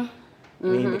see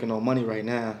we ain't making no money right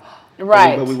now,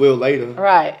 Right. But we will later.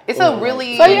 Right. It's Or, a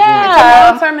really So it's a yeah,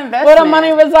 long-term investment. where the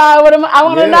money reside? I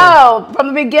want to Yeah. know from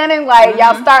the beginning. Like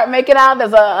y'all start making out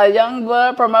as a young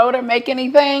blood promoter, make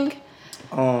anything,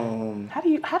 How do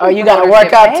you or you got to promoters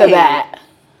work get up to paid? that?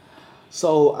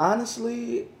 So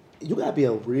honestly, you gotta be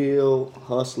a real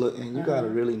hustler, and you gotta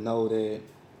really know that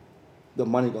the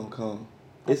money gonna come.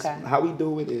 It's Okay. how we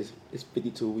do it is it's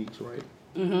 52 weeks, right?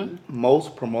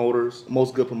 Most promoters,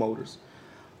 most good promoters,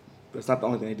 that's not the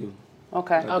only thing they do.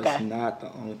 Okay. Like, Okay. That's not the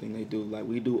only thing they do. Like,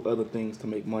 we do other things to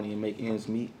make money and make ends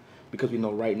meet, because we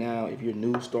know right now, if you're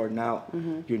new starting out,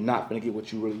 you're not gonna get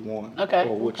what you really want Okay.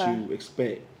 or what you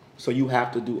expect. So you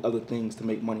have to do other things to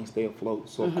make money and stay afloat.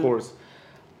 So of course,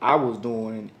 I was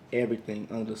doing everything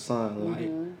under the sun.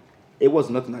 Like, it was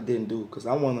nothing I didn't do, because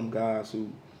I'm one of them guys who,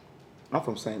 I'm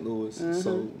from St. Louis,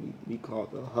 so we call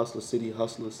it the Hustler City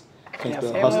Hustlers. Can't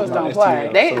spell St. hustlers Louis not don't play.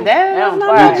 STL. So That's don't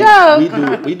not play.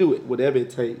 a joke. we do it whatever it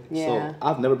takes. Yeah. So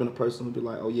I've never been a person who'd be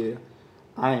like, oh yeah,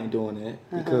 I ain't doing that,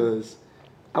 because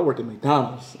I work at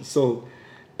McDonald's. So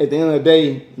at the end of the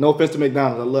day, no offense to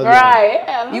McDonald's, I love y'all. Right.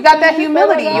 Yeah. You got that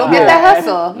humility. You'll get that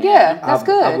hustle. Yeah, that's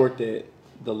good. I worked at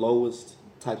the lowest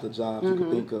types of jobs you could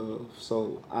think of.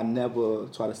 So I never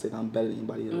try to say that I'm better than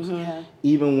anybody else. Yeah.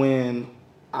 Even when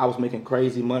I was making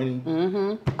crazy money,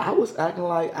 I was acting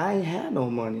like I ain't had no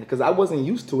money, because I wasn't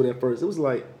used to it at first. It was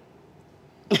like,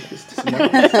 it's mine.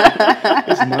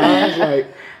 It's mine. It's like,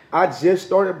 I just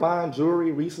started buying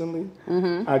jewelry recently.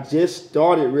 I just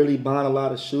started really buying a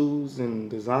lot of shoes and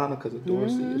designer because of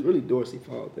Dorsey. It's really Dorsey's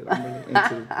fault that I'm really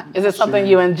into. Is it something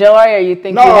you enjoy, or you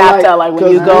think No, you have like, to, like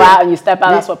when you 'cause go out and you step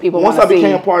out, that's what people want Once to I see?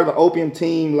 became a part of the Opium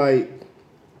team, like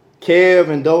Kev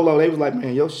and Dolo, they was like,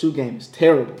 man, your shoe game is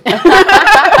terrible. And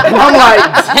I'm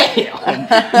like,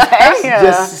 damn.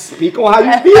 Just speak on how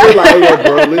you feel. Like, hey,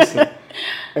 bro, listen.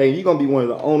 Hey, you gonna be one of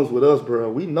the owners with us,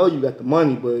 bro. We know you got the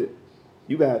money, but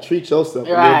you gotta treat yourself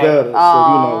a Right. little better. Aw.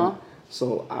 So, you know.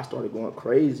 So I started going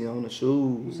crazy on the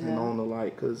shoes and on the,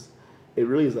 like, cause it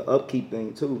really is an upkeep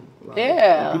thing too. Like,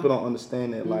 Yeah. people don't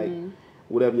understand that, like,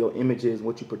 whatever your image is,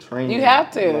 what you portraying. You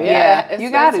have to, like, yeah. You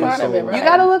got to. part of it, You right?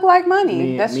 got to look like money.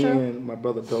 Me, That's me true. and my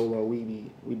brother Dolo, we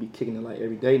be kicking it like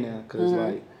every day now, cause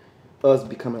like us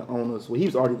becoming owners. Well, he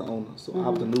was already the owner, so I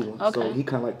was the new one. So Okay. he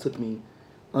kind of like took me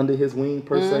under his wing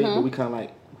per se, but we kind of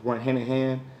like run hand in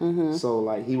hand. So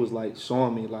like he was like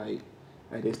showing me like,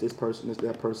 hey, this person, this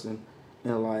that person,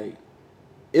 and like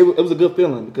it was a good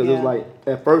feeling, because it was Yeah. like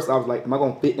at first I was like, am I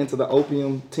gonna fit into the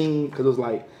Opium team? Because it was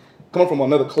like coming from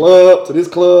another club to this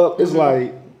club, it's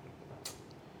like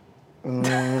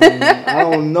I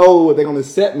don't know what they're gonna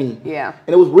set me. Yeah.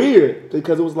 And it was weird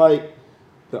because it was like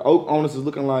the Oak owners is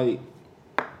looking like,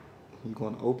 you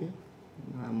going to open?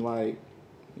 And I'm like,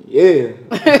 yeah.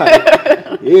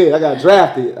 Yeah, I got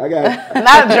drafted. Not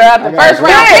drafted. First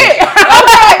round pick.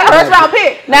 Okay, first round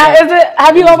pick. Now,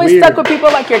 have you always weird. stuck with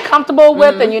people like you're comfortable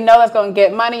with and you know that's going to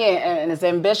get money and it's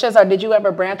ambitious, or did you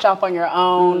ever branch off on your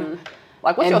own?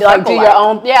 Like, what's and your like circle do like? your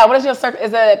own? Yeah, what is your circle?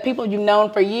 Is it people you've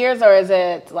known for years, or is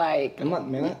it like? I'm not,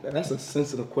 man. That's a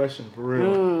sensitive question for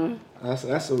real. That's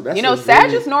You know,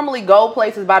 Sagittarius normally go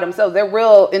places by themselves. They're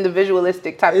real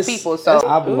individualistic type of people. So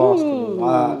I've lost a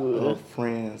lot of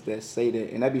friends that say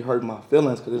that, and that be hurting my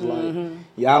feelings because it's like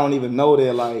y'all don't even know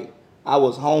that like I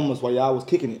was homeless while y'all was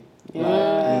kicking it. Like,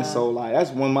 and so like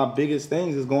that's one of my biggest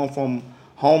things is going from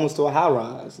homeless to a high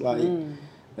rise. Like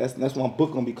that's what my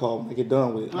book gonna be called when I get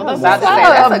done with it. I was about to say,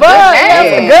 That's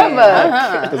that's a a good good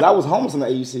book. Because I was homeless in the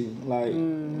AUC. Like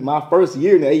my first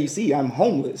year in the AUC, I'm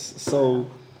homeless. So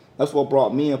that's what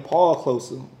brought me and Paul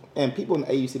closer. And people in the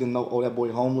AUC didn't know, oh, that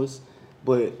boy homeless.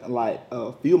 But like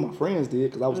a few of my friends did,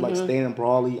 because I was like staying in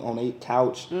Brawley on a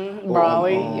couch.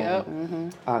 Brawley, yep.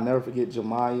 I'll never forget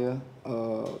Jemiah.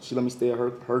 She let me stay at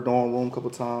her dorm room a couple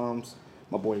times.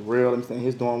 My boy Real let me stay in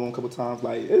his dorm room a couple times.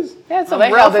 Like it's yeah, some they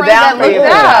real held it friends down that for you.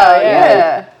 looked out.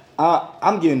 Yeah.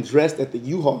 I'm getting dressed at the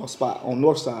U-Haul spot on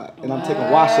Northside, and I'm taking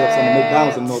wash-ups on the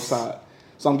McDonald's on Northside.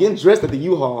 So I'm getting dressed at the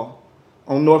U-Haul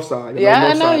on Northside. Yeah,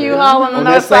 I know U-Haul on the on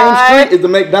north that side. same street is the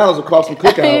McDonald's across from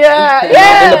Cookout. Yeah, And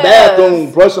I'm in the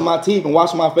bathroom brushing my teeth and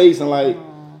washing my face and like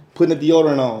putting the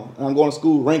deodorant on, and I'm going to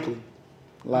school wrinkly.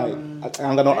 Like I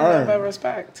don't got no But iron.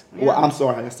 respect. Well, I'm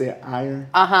sorry, I said iron.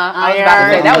 I was about to say,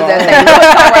 Iron. that was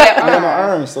that I got no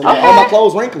iron, so like, all my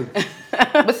clothes wrinkly.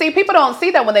 But see, people don't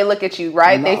see that when they look at you,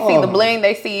 right? They see the No. bling,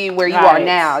 they see where you Right. are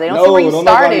now. They don't No, see where you don't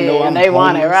nobody started. know I'm And they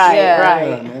want it, homeless. right, Yeah.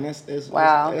 right. Yeah, man, it's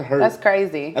Wow, it hurts. that's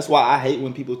crazy. That's why I hate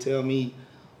when people tell me,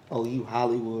 "Oh, you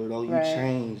Hollywood. Oh, you Right.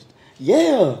 changed."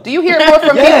 Yeah. Do you hear more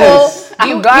from Yes. people? Do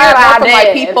you I'm hear glad more I from like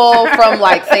did. people from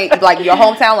like say like your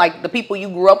hometown, like the people you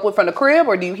grew up with from the crib,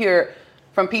 or do you hear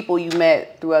from people you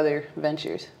met through other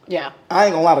ventures? Yeah. I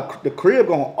ain't gonna lie. The crib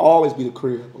gonna always be the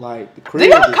crib. Like the crib. Do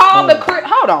y'all is call the home. crib?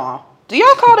 Hold on. Do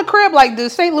y'all call the crib like the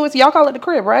St. Louis? Y'all call it the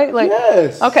crib, right? Like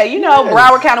Yes. Okay, you know Yes.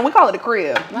 Broward County, we call it the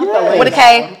crib Yes. with a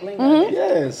K.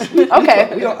 Yes. Okay.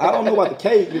 I don't know about the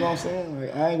cake. You know what I'm saying?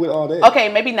 Like I ain't with all that. Okay,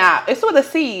 maybe not. It's with a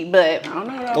C, but I don't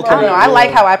know. Okay, I don't know. I yeah.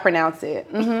 like how I pronounce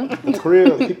it. The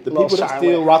crib. The people that Charlotte.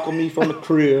 still rock with me from the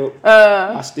crib.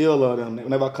 I still love them.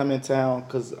 Whenever I come in town,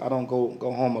 cause I don't go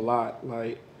home a lot.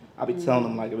 Like I be telling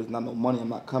them like if it's not no money, I'm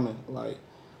not coming. Like.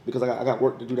 Because I got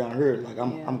work to do down here. Like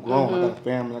I'm grown. I got a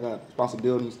family. I got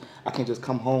responsibilities. I can't just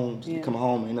come home. Just come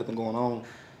home. Ain't nothing going on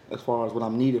as far as what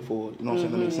I'm needed for. You know what I'm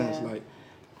saying? That makes sense. Like,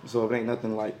 so if it ain't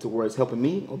nothing like to where it's helping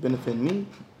me or benefiting me,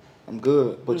 I'm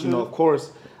good. But you know, of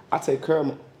course, I take care of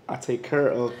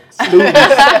students.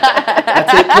 I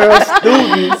take care of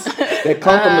students that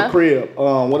come from the crib.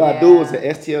 What I do is the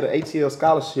STL, the ATL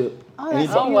scholarship. Anybody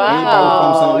from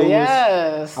wow. St. Louis,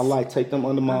 Yes. I like take them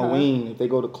under my wing. If they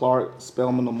go to Clark,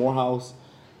 Spelman, or Morehouse,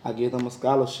 I give them a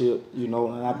scholarship. You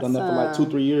know, and I've done that for like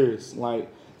 2-3 years. Like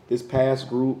this past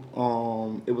group,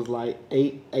 it was like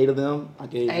eight of them. I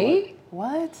gave like,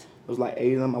 What? it was like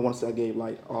 8 of them. I want to say I gave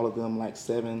like all of them like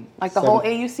 7. Like the 7. whole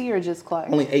AUC or just Clark?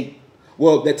 Only 8.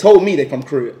 Well, they told me they from the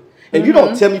crib. If you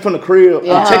don't tell me from the crib,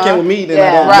 check in with me, then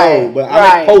I don't know. But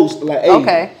I make posts like,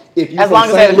 hey, if you As from long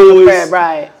as St. they're from the Louis crib,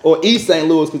 right. or East St.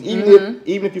 Louis, because even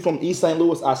if you're from East St.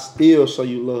 Louis, I still show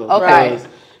you love. Okay. Because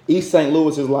East St.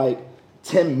 Louis is like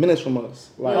 10 minutes from us.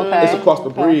 Like Okay. it's across the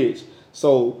bridge.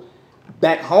 So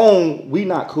back home, we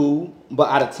not cool. But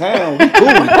out of town, we cool.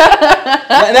 And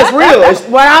that's real. It's,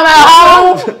 When I'm at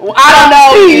home, I don't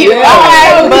know you. Yeah.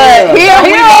 Okay, but here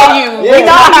we know you. We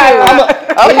know you.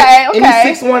 Okay.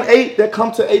 Any 618 that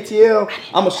come to ATL,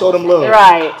 I'm gonna show them love.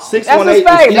 right. 618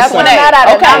 That's respect. is That's East when Saint. I'm not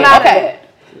at it. I'm not Okay. at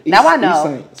it. Now I East know.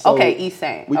 Saint. So Okay, East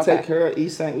Saint. We Okay. take care of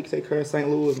East Saint. We take care of St.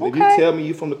 Louis. If you Okay. tell me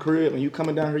you from the crib and you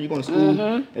coming down here, you going to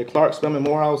school at Clark, Spelman,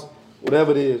 Morehouse,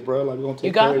 whatever it is, bro. Like we gonna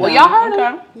take care of Well, you. y'all heard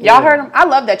him. Okay. Y'all heard him. I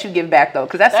love that you give back though,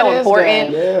 because that's That so is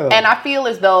important. good. Yeah. And I feel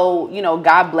as though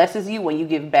God blesses you when you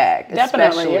give back.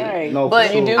 Definitely. especially. Right. No, But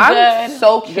for sure. You do I'm good.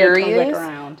 so good comes curious. back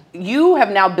around. You have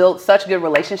now built such good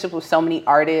relationships with so many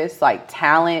artists, like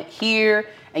talent here,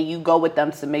 and you go with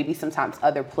them to maybe sometimes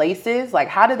other places. Like,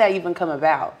 how did that even come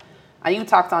about? And you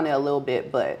talked on it a little bit,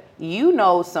 but you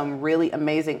know some really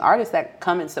amazing artists that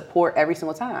come and support every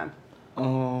single time.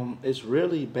 It's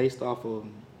really based off of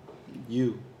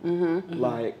you.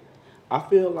 Like, I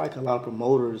feel like a lot of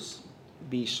promoters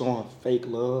be showing fake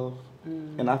love,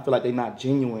 and I feel like they're not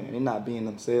genuine and they're not being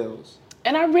themselves.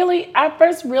 And I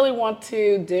first really want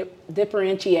to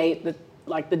differentiate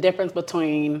the difference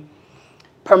between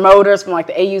promoters from like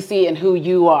the AUC and who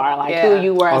you are, like who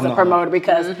you were as a promoter,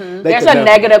 because there's a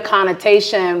negative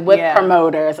connotation with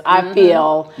promoters. I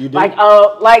feel like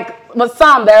like with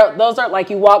some those are like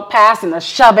you walk past and they're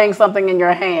shoving something in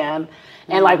your hand,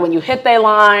 and like when you hit their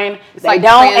line, it's they like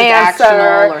don't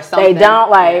answer, or something. they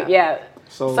don't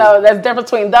So there's a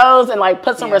difference between those and like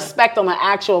put some respect on the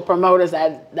actual promoters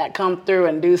that come through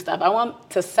and do stuff. I want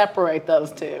to separate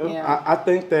those two. Yeah. I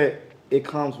think that it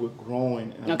comes with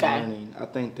growing and learning. I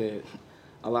think that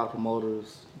a lot of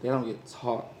promoters, they don't get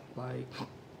taught like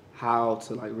how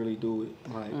to like really do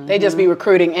it. Like they just be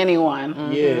recruiting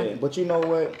anyone. Yeah, but you know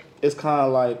what? It's kind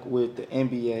of like with the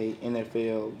NBA,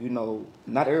 NFL. You know,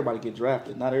 not everybody get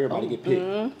drafted. Not everybody get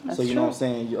picked. So you know what I'm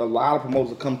saying? A lot of promoters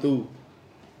that come through.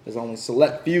 There's only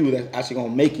select few that's actually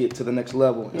gonna make it to the next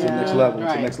level, to the next level, to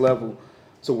the next level,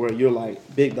 to where you're like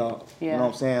big dog. You know what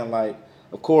I'm saying? Like,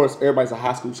 of course, everybody's a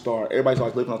high school star. Everybody's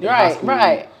always living off their high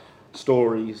school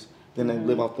stories. Then they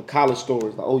live off the college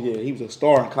stories. Like, oh yeah, he was a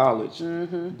star in college.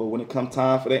 But when it comes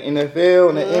time for the NFL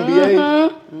and the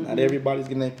NBA, not everybody's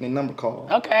getting their number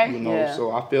called. Okay. You know,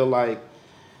 so I feel like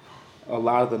a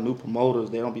lot of the new promoters,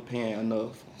 they don't be paying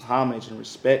enough homage and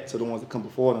respect to the ones that come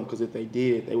before them, because if they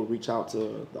did, they would reach out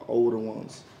to the older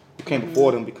ones who came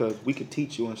before them, because we could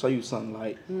teach you and show you something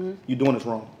like, you're doing this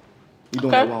wrong. You're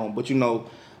doing it wrong. But you know,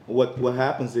 what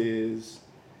happens is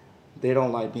they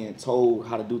don't like being told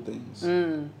how to do things.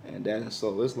 And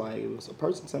so it's like, if a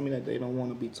person tell me that they don't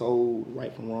want to be told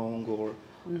right from wrong, or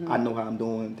I know how I'm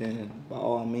doing, then by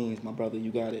all means, my brother,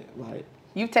 you got it. Like,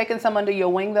 You've taken some under your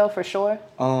wing though, for sure.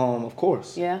 Of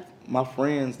course. Yeah. My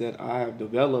friends that I have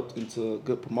developed into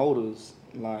good promoters,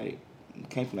 like,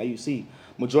 came from AUC.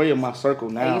 Majority of my circle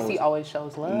now. AUC always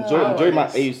shows love.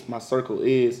 Majority of my circle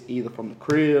is either from the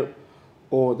crib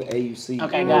or the AUC.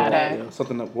 Okay, got it. Yeah,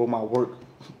 something that on my work,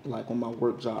 like on my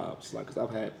work jobs, like, 'cause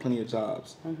I've had plenty of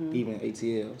jobs, even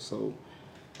ATL. So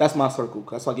that's my circle.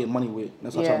 That's what I get money with.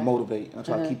 That's what I try to motivate. I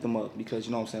try to keep them up, because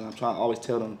you know what I'm saying. I'm trying to always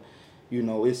tell them, you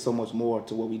know, it's so much more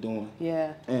to what we doing.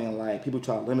 Yeah. And like, people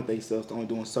try to limit themselves to only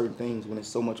doing certain things when there's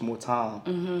so much more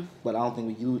time. But I don't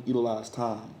think we utilize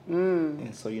time.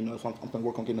 And so, you know, so I'm gonna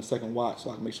work on getting a second watch so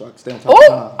I can make sure I can stay on top of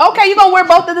time. Oh, okay. You gonna wear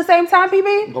both at the same time,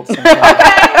 PB? Both at the same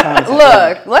time.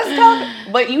 Look, let's talk.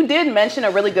 But you did mention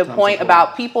a really good point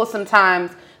about people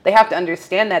sometimes. They have to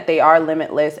understand that they are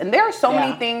limitless. And there are so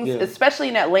many things, especially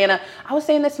in Atlanta. I was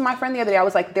saying this to my friend the other day. I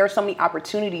was like, there are so many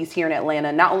opportunities here in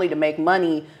Atlanta, not only to make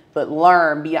money, but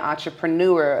learn, be an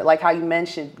entrepreneur, like how you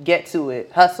mentioned, get to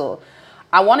it, hustle.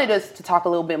 I wanted us to talk a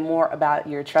little bit more about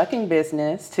your trucking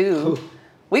business too.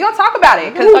 We're going to talk about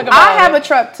it, because I have a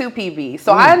truck too, PB.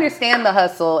 So I understand the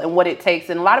hustle and what it takes.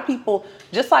 And a lot of people,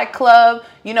 just like club,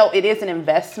 you know, it is an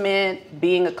investment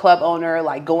being a club owner,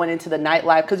 like going into the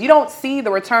nightlife, because you don't see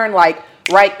the return like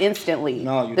right instantly.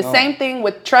 No, you don't. The same thing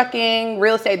with trucking,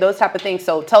 real estate, those type of things.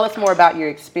 So tell us more about your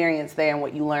experience there and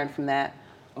what you learned from that.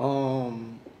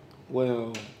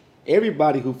 Well,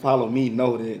 everybody who follow me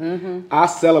know that I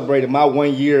celebrated my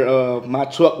 1 year of my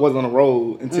truck was on the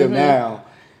road until now.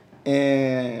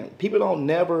 And people don't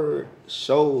never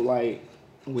show, like,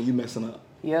 when you messing up.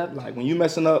 Yep. Like, when you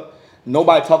messing up,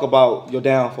 nobody talk about your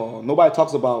downfall. Nobody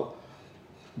talks about,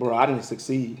 bro, I didn't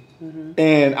succeed.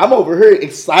 And I'm over here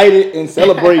excited and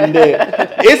celebrating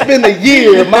that. It's been a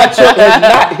year. My truck has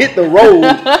not hit the road.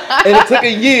 And it took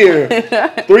a year,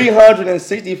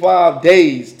 365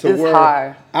 days to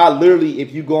where I literally,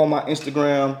 if you go on my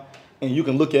Instagram and you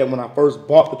can look at when I first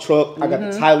bought the truck, I got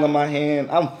the title in my hand.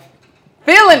 I'm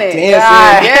feeling it.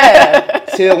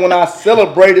 Dancing. Till when I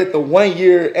celebrated the 1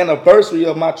 year anniversary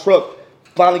of my truck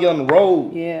finally getting on the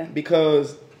road. Yeah.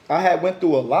 Because I had went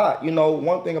through a lot. You know,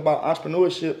 one thing about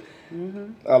entrepreneurship,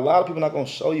 a lot of people not gonna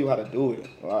show you how to do it.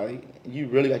 Like, you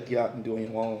really got to get out and do it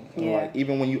on your own. And like,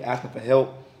 even when you asking for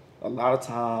help, a lot of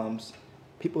times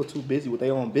people are too busy with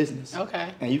their own business. Okay.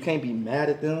 And you can't be mad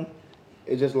at them.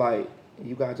 It's just like,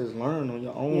 you gotta just learn on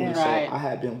your own. Yeah, so right. I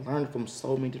had been learning from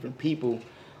so many different people,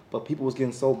 but people was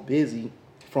getting so busy.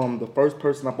 From the first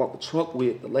person I bought the truck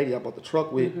with, the lady I bought the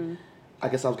truck with, I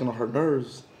guess I was getting on her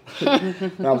nerves.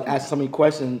 And I was asking so many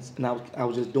questions, and I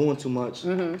was just doing too much.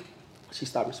 She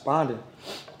stopped responding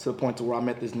to the point to where I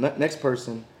met this next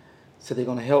person, said they're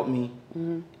gonna help me,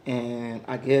 and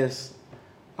I guess,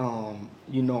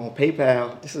 you know, on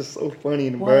PayPal, this is so funny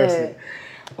and embarrassing.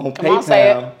 On PayPal,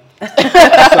 so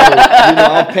you know,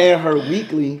 I'm paying her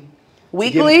weekly.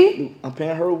 I'm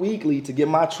paying her weekly to get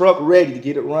my truck ready, to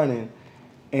get it running,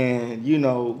 and you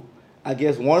know, I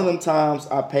guess one of them times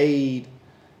I paid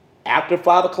after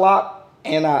 5 o'clock,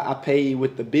 And I pay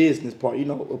with the business part. You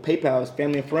know, PayPal is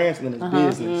family and friends, and then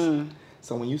it's business.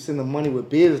 So when you send the money with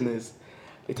business,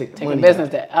 they take the money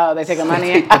business out. they take the money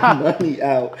Take out. the money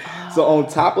out. So on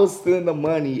top of sending the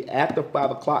money after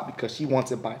 5 o'clock because she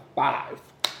wants it by 5,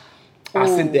 I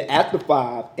sent it after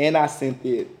 5, and I sent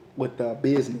it with the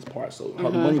business part. So her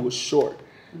money was short.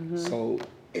 So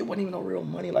it wasn't even no real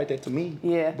money like that to me.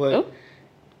 Yeah. But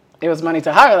it was money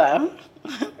to her though.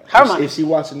 Her money. If she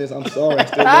watching this, I'm sorry. I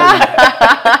still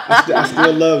love you. I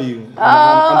still love you.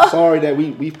 I'm sorry that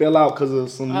we fell out because of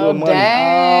some little money.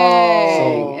 Dang.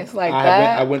 So It's like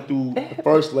I went through the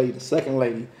first lady, the second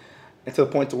lady, and to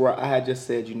the point to where I had just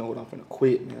said, you know what, I'm finna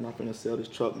quit, man. I'm finna sell this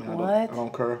truck, man. I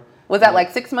don't care. Was that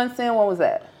like 6 months in? What was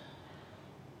that?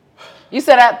 You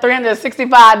said that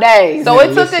 365 days. So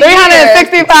it took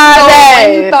 365 so days.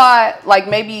 when you thought like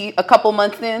maybe a couple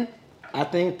months in? I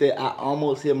think that I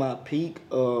almost hit my peak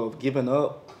of giving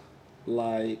up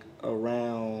like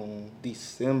around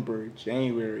December,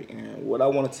 January. And what I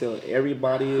want to tell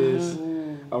everybody is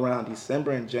around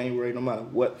December and January, no matter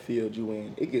what field you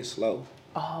in, it gets slow.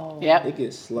 Oh. Yep. It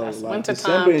gets slow. That's like winter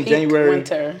December time, and peak January,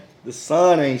 winter. the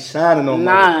sun ain't shining no more.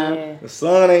 Nah. The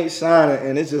sun ain't shining,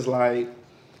 and it's just like,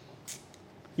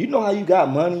 you know how you got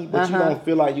money, but you don't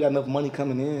feel like you got enough money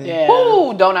coming in. Yeah.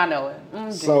 Ooh, don't I know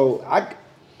it? So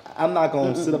I'm not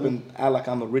gonna sit up and act like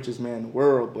I'm the richest man in the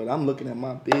world, but I'm looking at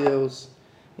my bills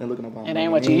and looking at my money. It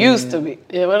ain't what you used to be.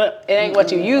 It ain't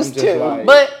what you used just to. like-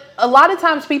 But a lot of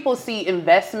times people see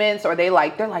investments or they're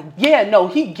like, yeah, no,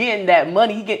 he getting that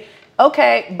money. He get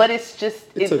okay, but it's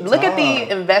just took look at time.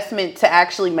 the investment to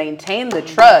actually maintain the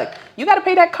truck. You got to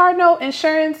pay that car note,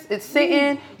 insurance. It's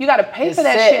sitting. You got to pay It's for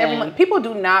that shit every sitting. month. People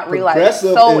do not realize it's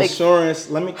Progressive so insurance.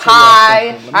 Let me tell high.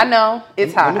 you something. I know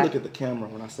it's high. Let me look at the camera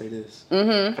when I say this.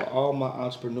 For all my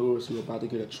entrepreneurs who are about to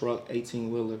get a truck,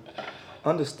 18-wheeler,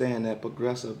 understand that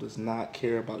Progressive does not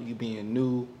care about you being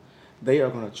new. They are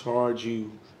going to charge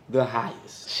you the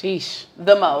highest. Sheesh.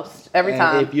 The most every And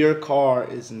time. if your car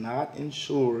is not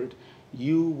insured,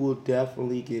 you will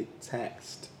definitely get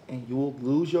taxed. And you will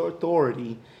lose your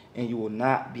authority, and you will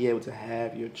not be able to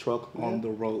have your truck on the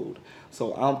road.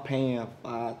 So I'm paying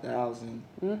 $5,000,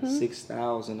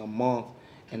 $6,000 a month,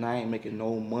 and I ain't making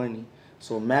no money.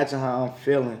 So imagine how I'm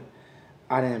feeling.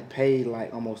 I didn't pay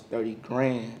like almost 30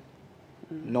 grand.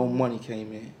 No money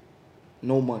came in.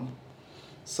 No money.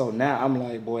 So now I'm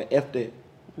like, boy, F that.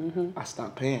 I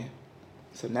stopped paying.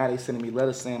 So now they sending me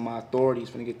letters saying my authority's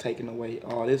gonna get taken away,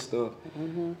 all this stuff.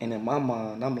 And in my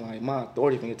mind, I'm like, my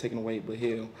authority's gonna get taken away, but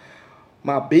hell,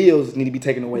 my bills need to be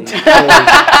taken away. So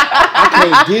I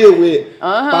can't deal with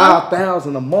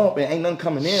 $5,000 a month and ain't nothing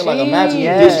coming in. Like imagine you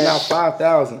dishing out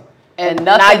 $5,000. And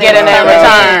Not nothing getting in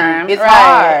that return. It's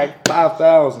Right. hard.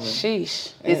 $5,000.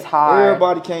 Sheesh. It's hard.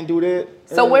 Everybody can't do that.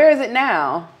 So where is it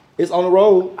now? It's on the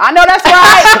road. I know that's right.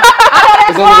 I know that's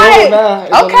It's on the right. road now.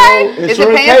 It's on the Okay. road. Is it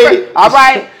Insurance paying paid. for? All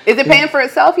right. Is it paying for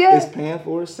itself yet? It's paying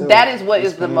for itself. That is what It's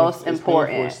is the paying- most it's paying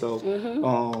important. for itself.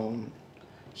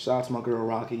 Shout out to my girl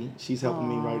Rocky. She's helping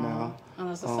me right now. Oh,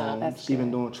 that's what's up. That's She's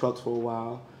been doing trucks for a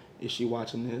while. Is she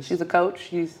watching this? She's a coach.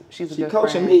 She's a She good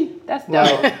coaching friend. me. That's Well,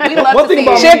 dope. We love one to thing see.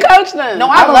 about She a me- coach then. No,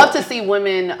 I love to see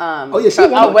women. Oh yeah, she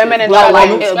truck- one of women in black trucking,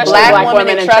 women, especially black black women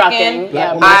women in in trucking. trucking. Black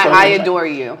Yeah, women in I trucking. adore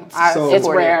you. I So- it's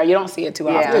support rare. it. You don't see it too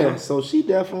Yeah. often. Yeah, so she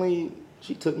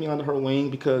took me under her wing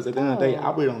because at the end of the day,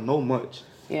 I really don't know much.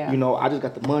 Yeah. You know, I just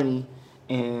got the money,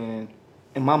 and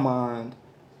in my mind,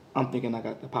 I'm thinking I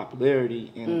got the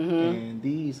popularity, and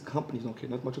these companies don't care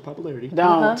nothing about your popularity.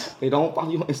 Don't. They don't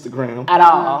follow you on Instagram. At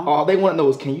all. All they want to know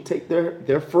is, can you take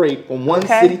their freight from one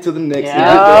Okay. city to the next and Yep.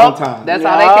 get there on time? That's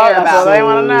all they care That's about. all they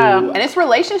want to know. And it's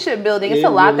relationship building. It's It a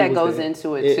lot really that was goes that.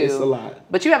 into it too. It's a lot.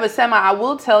 But you have a semi. I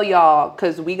will tell y'all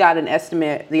because we got an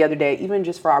estimate the other day, even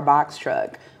just for our box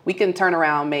truck. We can turn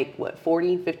around, make what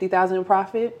 40, 50,000 in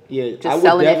profit. Yeah, just I would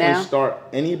selling it definitely now. start.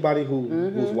 Anybody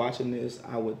who's watching this,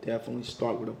 I would definitely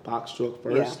start with a box truck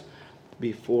first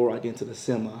before I get into the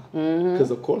semi. Because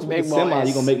of course, with Big the semi, boys.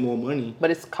 you're gonna make more money. But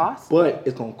it's costly. But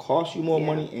it's gonna cost you more Yeah.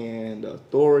 money and the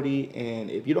authority. And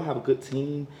if you don't have a good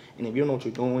team, and if you don't know what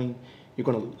you're doing, you're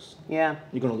gonna lose. Yeah.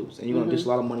 You're gonna lose, and you're gonna dish a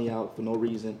lot of money out for no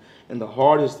reason. And the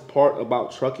hardest part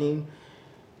about trucking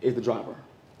is the driver.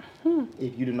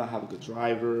 If you do not have a good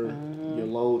driver, your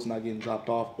load's not getting dropped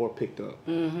off or picked up.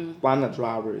 Finding a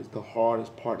driver is the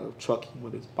hardest part of trucking,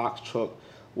 whether it's box truck,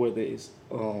 whether it's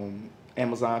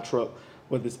Amazon truck,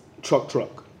 whether it's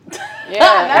truck.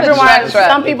 Yeah, everyone.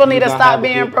 Some people need to stop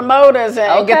being promoters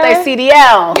and get their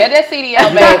CDL. Get that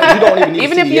CDL, baby. You don't even need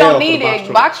even a if CDL you don't need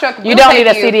it, box truck. You don't need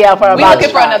a CDL for a box truck. We're looking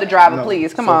for another driver,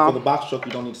 please. Come on. For the box truck,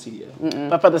 you don't need a CDL.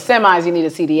 But for the semis, you need a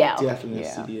CDL. Definitely a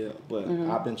CDL. But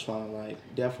I've been trying to like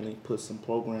definitely put some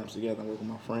programs together and work with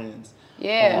my friends.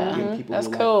 Yeah, that's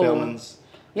cool. Like felons.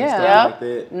 Yeah, like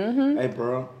that. Hey,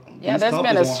 bro. Yeah, there's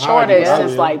been a shortage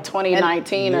since like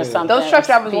 2019 or something. Those truck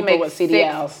drivers will make with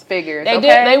CDLs. 6 figures.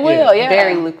 They will, yeah.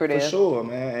 Very lucrative. For sure,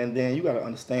 man. And then you got to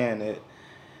understand that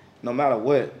no matter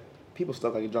what, people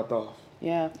stuff like get dropped off.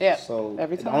 Yeah. So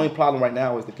every time. The only problem right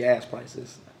now is the gas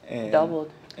prices. And,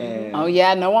 doubled. And oh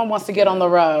yeah, no one wants to get on the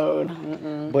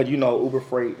road. But Uber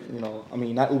Freight, I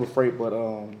mean not Uber Freight, but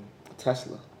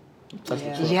Tesla.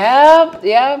 Yep.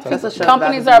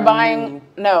 Companies are buying.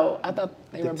 No, I thought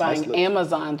they were buying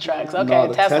Amazon trucks. Okay,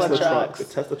 no, Tesla trucks. The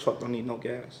Tesla truck don't need no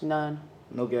gas. None.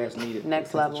 No gas needed.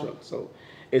 Next level. Truck. So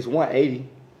it's 180.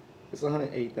 It's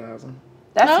 180,000.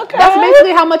 That's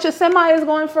basically how much a semi is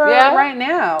going for right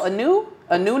now. A new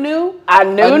semi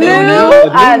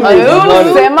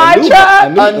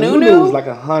truck. A new is like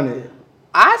 100.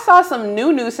 I saw some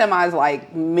new semis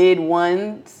like mid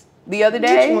ones the other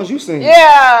day. Which ones you seen? Yeah,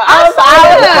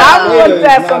 I looked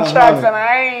at some trucks and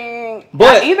I ain't.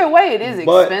 But either way, it is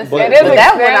expensive. But it is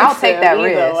that one, I'll take that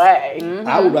risk. Way.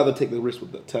 I would rather take the risk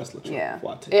with the Tesla truck. Yeah,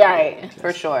 before I take Tesla.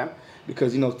 For sure.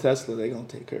 Because Tesla, they gonna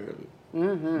take care of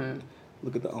it.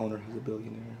 Look at the owner; he's a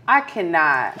billionaire. I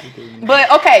cannot.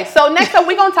 But okay, so next up,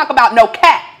 we're gonna talk about no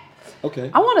cap.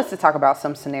 Okay. I want us to talk about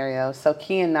some scenarios. So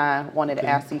Key and I wanted to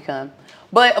ask you come.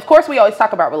 But of course, we always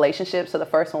talk about relationships. So the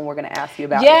first one we're going to ask you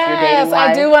about is your dating life.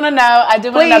 I do want to know.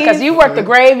 Because you work the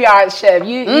graveyard shift.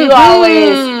 You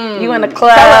always you in the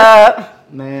club.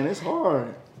 Man, it's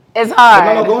hard. It's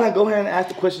hard. No, go ahead and ask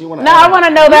the question you want to ask. No, I want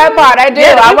to know that part. I do.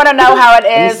 I want to know how it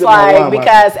is like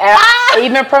because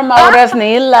even promoters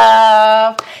need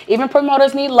love. Even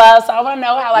promoters need love. So I want to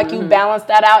know how you balance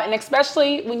that out, and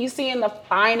especially when you see in the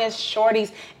finest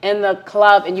shorties in the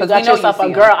club, and you got yourself a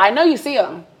girl. I know you see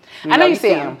them. I know you see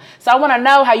them. So I want to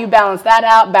know how you balance that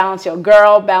out, balance your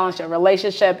girl, balance your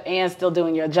relationship, and still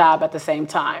doing your job at the same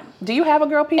time. Do you have a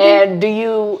girl, PB? And do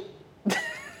you...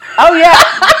 Oh, yeah.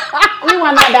 We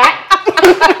want that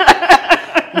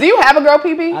back. Do you have a girl,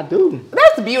 PB? I do.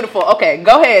 That's beautiful. Okay,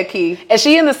 go ahead, Key. Is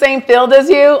she in the same field as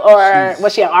you, or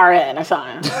was she an RN or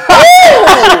something?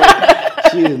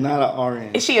 She is not an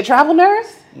RN. Is she a travel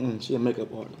nurse? She a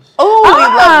makeup artist. Oh,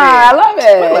 I love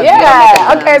it.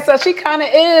 Yeah. Okay, so she kind of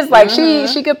is like she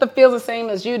gets the feels the same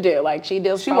as you do. Like she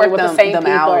deals with the same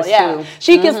people. Hours too.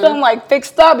 She gets them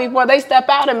fixed up before they step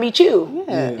out and meet you.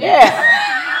 Yeah.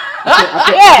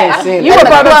 You were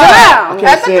brother down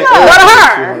at the club. Go to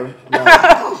her.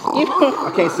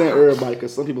 I can't send everybody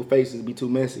because some people's faces be too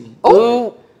messy.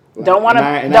 Ooh. Don't want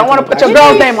to put your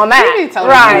girl's name on that.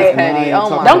 Right. Petty. Oh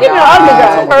my Don't give me an ugly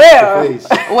girl, for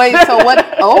real. Wait, so what?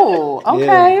 Oh,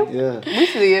 okay. Yeah. We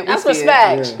see it. That's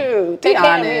respect, too. Take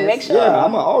honest. Care of me. Make sure. Yeah,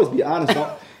 I'm going to always be honest.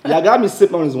 Y'all got me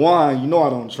sipping on this wine. I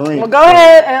don't drink. Well, go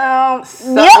ahead.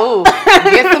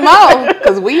 Get some more,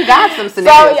 because we got some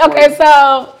scenarios.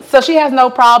 So she has no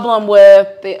problem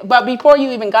with it. But before you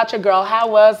even got your girl, how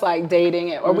was dating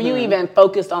it? Or were you even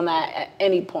focused on that at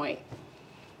any point?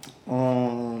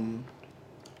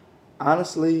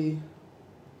 Honestly,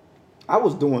 I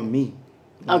was doing me.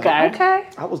 Okay.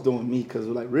 I was doing me because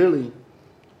really,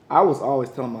 I was always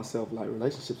telling myself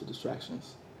relationships are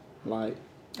distractions.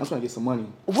 I'm trying to get some money.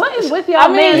 What is with y'all?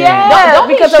 Don't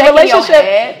because a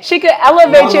relationship, she could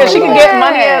elevate you. She could get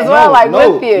money as well,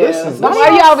 with you. Listen, why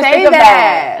you always think of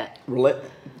that?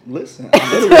 Listen,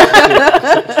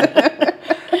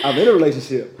 I'm in a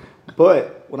relationship,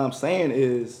 but what I'm saying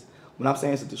is, when I'm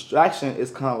saying it's a distraction,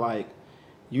 it's kind of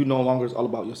you no longer is all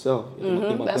about yourself. You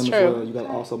think about that's them true. as well. You got to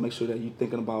also make sure that you're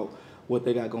thinking about what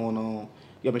they got going on.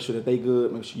 You got to make sure that they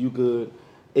good, make sure you good.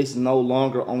 It's no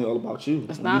longer only all about you.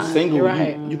 It's not. You're single, you're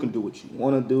right. you can do what you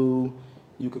want to do.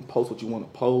 You can post what you want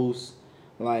to post.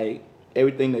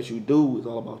 Everything that you do is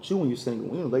all about you when you're single.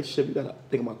 When you're in a relationship, you got to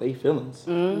think about their feelings.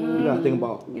 You got to think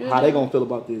about how they going to feel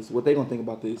about this, what they going to think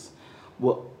about this,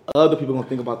 what other people going to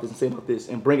think about this and say about this,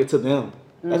 and bring it to them.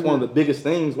 That's one of the biggest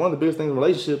things. One of the biggest things in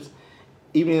relationships,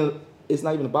 it's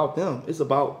not even about them. It's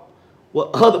about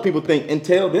what other people think and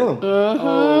tell them.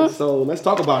 So let's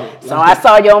talk about it. So I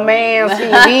saw your man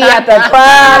CV at the club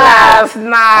last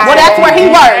night. Well, that's where he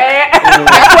works.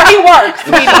 That's where he works,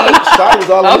 sweetie. Shot was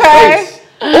all in his face.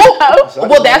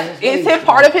 Well, it's his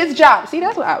part of his job. See,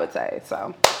 that's what I would say.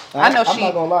 So I know I'm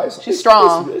not gonna lie. She's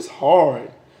strong. It's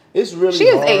hard. It's really hard. She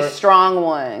is hard. a strong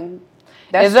one.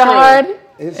 That's is it true. hard?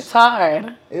 It's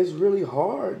hard. It's really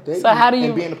hard. So how do you...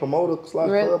 And being a promoter /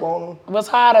 club owner. What's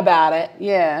hard about it?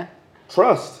 Yeah.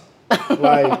 Trust.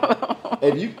 Like,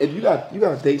 if you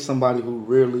gotta date somebody who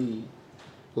really,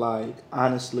 like,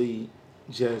 honestly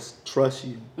just trusts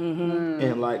you.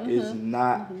 And, like, is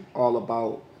not all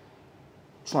about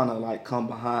trying to, like, come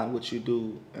behind what you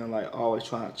do and, like, always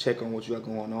trying to check on what you got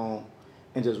going on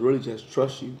and just really just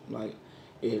trust you. Like,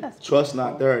 if trust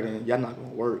not there, then y'all not gonna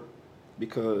work,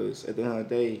 because at the end of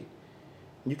the day,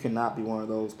 you cannot be one of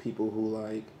those people who,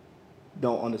 like,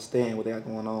 don't understand what they got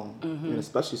going on, and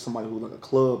especially somebody who's like a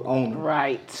club owner.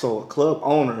 Right. So a club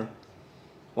owner,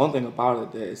 one thing about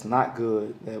it that is not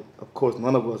good, that of course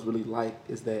none of us really like,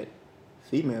 is that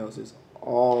females is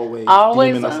always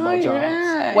demanding us about jobs.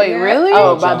 Right. Wait, really?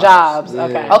 Oh, about jobs. Yeah.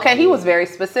 Okay. Okay, he was very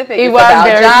specific. He It's was about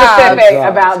very jobs. specific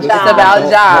about jobs. It's about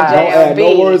jobs. Don't add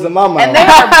no words in my mouth. And they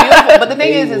are beautiful. But the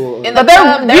thing is in the But they're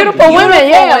club, beautiful women.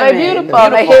 Yeah, they're women. beautiful.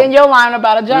 They're hitting your line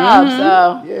about a job.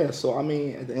 So Yeah, so I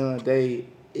mean, at the end of the day,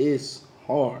 it's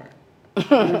hard.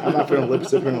 I'm not feeling lip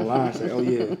sit here in the line and say, oh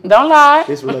yeah, don't lie.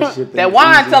 this relationship thing That is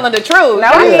wine easy. telling the truth.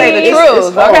 Now, I yeah, say the It's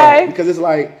truth. hard, Okay. because it's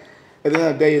like, at the end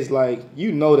of the day, it's like,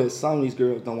 you know that some of these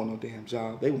girls don't want no damn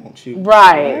job. They want you.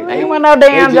 Right. They ain't want no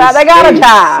damn They job. just They got a stay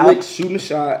job. Slick, shooting a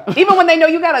shot. Even when they know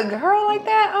you got a girl like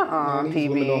that, Man, these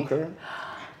women don't PB. care.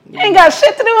 Ain't got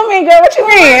shit to do with me, girl. What you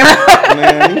mean?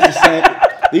 Man, these are the same.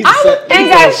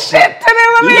 Ain't got shit to do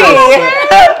with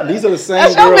me. These are the same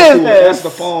That's your girls who business. answer the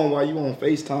phone while you on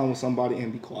FaceTime with somebody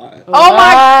and be quiet. Oh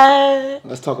my.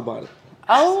 Let's talk about it.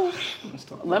 Oh, Let's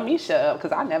talk about let me shut up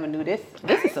because I never knew this.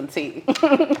 This is some tea. it.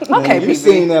 Okay, Man, you PB.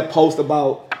 seen that post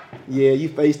about, yeah, you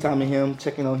FaceTiming him,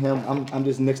 checking on him. I'm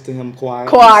just next to him quiet.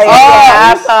 Quiet. Oh,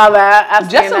 Yeah, I saw that. I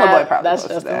Justin seen that. LeBoy probably That's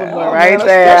posted Justin that. LeBoy Oh, right man,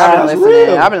 there. I've been That's listening.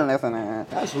 real. I've been listening.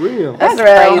 That's real. That's crazy.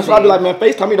 real. That's why I be like, man,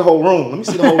 FaceTime me the whole room. Let me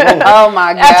see the whole room. Oh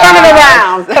my god. Turn it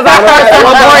around. Because I heard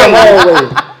some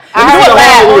breathe. I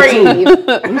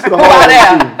Let me see the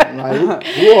hallway too. Like,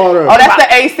 who are there? Oh, that's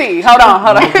the AC. Hold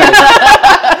on.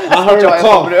 I heard a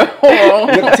call. Hold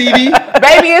on. You got the TV?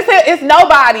 Baby, it's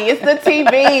nobody. It's the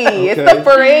TV. It's the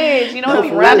fridge. You know what I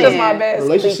mean? That's just my best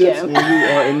Relationships speaking. when you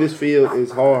are in this field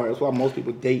is hard. That's why most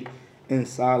people date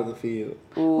inside of the field.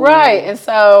 Right. And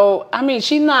so, I mean,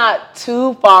 she's not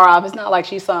too far off. It's not like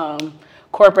she's some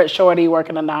corporate shorty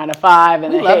working a 9 to 5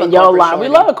 and We then love a hitting your corporate line. We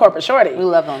shorty. love a corporate shorty. We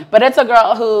love them. But it's a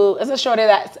girl who is a shorty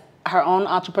that's her own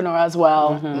entrepreneur as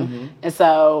well. And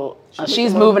so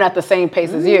she's moving at the same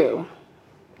pace as you.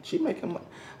 She making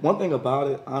one thing about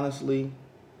it, honestly,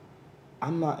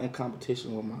 I'm not in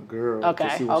competition with my girl Okay.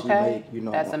 to see what she make. You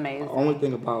know, That's amazing. The only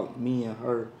thing about me and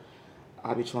her,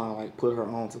 I be trying to like put her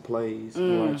on to plays,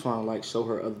 and like trying to like show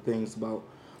her other things about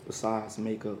besides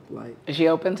makeup. Like Is she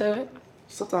open to it?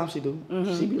 sometimes she do.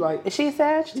 She be like, Is she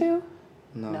Sag too?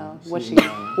 no. No. What's she?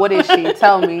 not. What is she?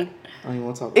 Tell me. I don't even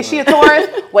want to talk. Is she a about Taurus?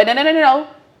 Wait, no.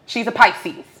 She's a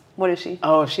Pisces. What is she?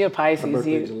 Oh, she a her Pisces.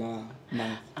 birthday You. July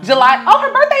 9th. July. Oh,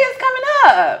 her birthday is coming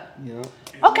up.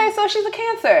 Yeah. Okay, so she's a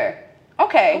Cancer.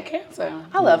 Okay. Cancer.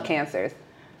 I love Cancers.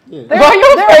 Yeah. They're, Boy,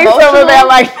 your they're face over emotional. there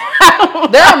like that.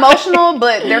 They're emotional,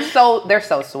 but they're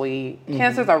so sweet.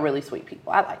 Cancers are really sweet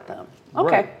people. I like them.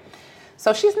 Okay. Right.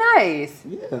 So she's nice.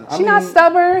 Yeah. She's not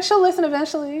stubborn. She'll listen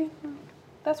eventually.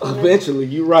 That's what it is. Eventually,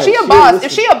 you're right. She a She'll boss. listen.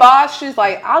 If she a boss, she's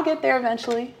like, I'll get there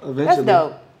eventually. Eventually. That's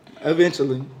dope.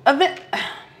 Eventually.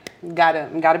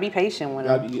 Gotta be patient with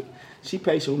her. She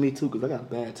patient with me too, because I got a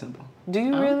bad temper. Do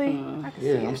you really? I can see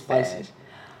Yeah, it, I'm spicy. Sag.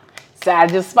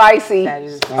 Sag is spicy. That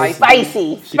is Spicy.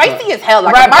 spicy. She Spicy as hell,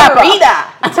 like Red a pepper. margarita.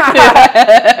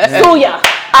 Suya.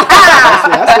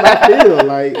 That's what I feel.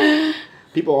 Like,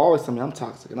 people always tell me I'm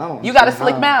toxic, and I don't. You got a understand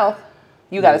slick how. mouth.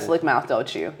 You got a slick mouth,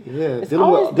 don't you? Yeah, It's dealing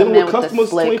always with, the dealing men with with the customers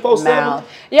slick 24/7. mouth.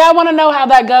 Yeah, I want to know how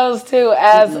that goes too.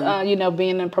 As you know,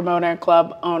 being a promoter and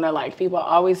club owner, like people are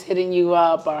always hitting you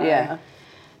up, or Yeah.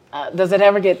 does it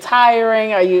ever get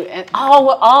tiring? Are you and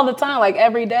all the time, like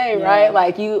every day, right?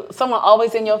 Like someone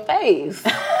always in your face,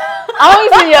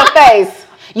 always in your face.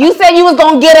 You said you was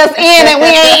gonna get us in, and we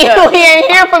ain't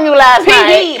hear from you last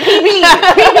night. PB,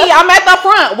 I'm at the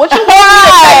front. What you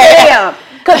want? Damn.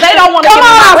 Because they don't want to Come get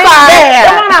on in my outside.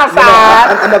 Come on No,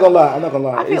 outside. I'm not gonna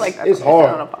lie. I feel like that's it's what they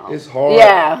said on the hard. phone. It's hard.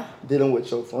 Yeah. Dealing with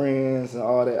your friends and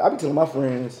all that. I be telling my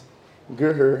friends,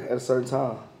 get her at a certain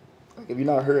time. Like if you're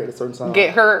not her at a certain time,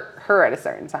 Get her at a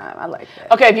certain time. I like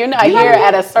that. Okay, if you're not here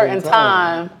at a certain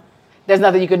time, there's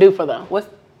nothing you can do for them.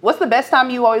 What's the best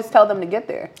time you always tell them to get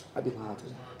there? I be lying to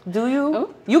them. Do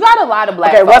you? You got a lot of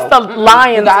black Okay, what's folk. the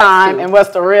lion got time to. and what's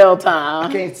the real time?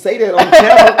 I can't say that on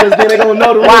camera because then they're going to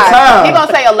know the real time. He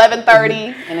gonna say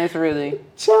 11:30, and it's really.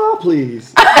 Child,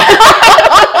 please.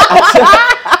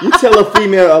 You tell a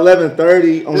female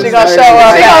 11:30 on She the gonna Saturday show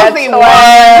up She night,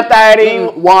 gonna see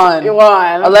 1:30. 1.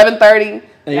 11:30.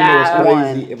 and you know what's Yeah.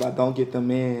 crazy? If I don't get them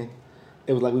in,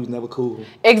 it was like we was never cool.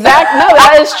 Exactly. No,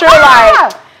 that is true.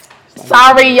 Like,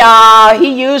 sorry, y'all.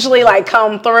 He usually like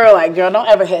come through. Like, girl, don't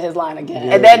ever hit his line again.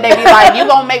 And then they be like, "You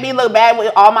gonna make me look bad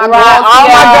with all my girls?" Right, all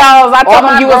my girls. I told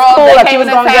them you was cool, that you was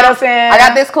gonna get us in. I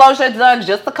got this closure done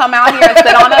just to come out here and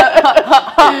sit on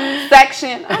a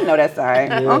section. I know that's all right.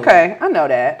 Yeah. Okay, I know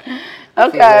that.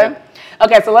 Okay.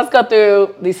 Okay, so let's go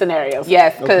through these scenarios.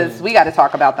 Yes, because we got to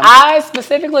talk about them. I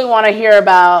specifically want to hear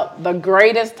about the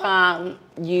greatest time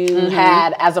you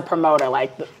had as a promoter,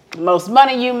 like the most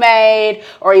money you made,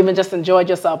 or even just enjoyed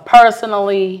yourself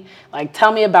personally. Like,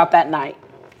 tell me about that night.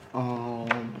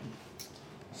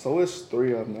 So it's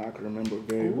 3 of them that I can remember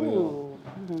very well.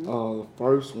 The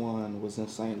first one was in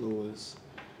St. Louis.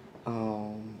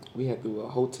 We had to do a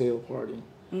hotel party.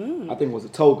 I think it was a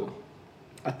toga.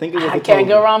 I Can't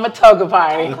go wrong with toga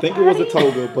party. I think it was a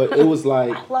toga, but it was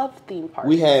like I love theme parties.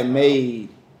 we had made.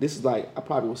 This is like I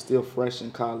probably was still fresh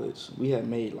in college. We had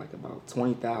made like about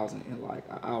 20,000 in like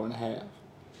an hour and a half.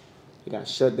 It got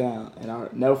shut down, and I'll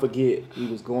never forget. We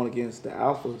was going against the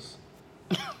Alphas.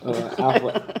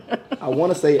 Alpha. I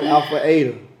want to say Alpha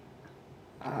Eta.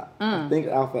 I think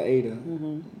Alpha Eta.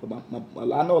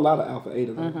 But I know a lot of Alpha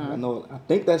Eta. I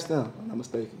think that's them. I'm not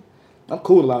mistaken. I'm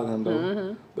cool with a lot of them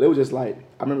though. But it was just like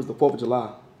I remember it was the 4th of July.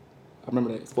 I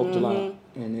remember that 4th of July,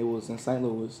 and it was in St.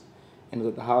 Louis, and it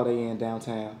was at the Holiday Inn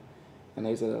downtown, and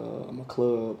they was at a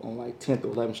club on like 10th or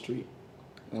 11th Street,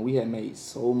 and we had made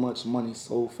so much money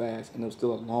so fast, and there was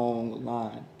still a long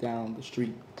line down the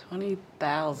street.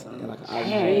 20,000. And like an hour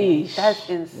and a half. That's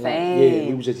insane. Yeah,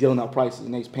 we was just yelling out prices,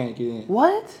 and they was panicking in.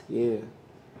 What? Yeah.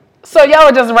 So y'all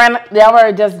were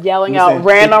just yelling We out saying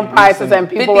random 50, prices we and saying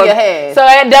people 50 were, ahead. so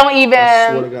it don't I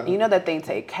swear to even. God. You know that thing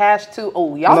take cash too.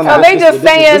 Oh, y'all. No, tell no, They this just was-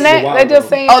 this saying was a that. while They just ago.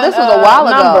 saying. Oh, this was a while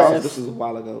ago. numbers. This was a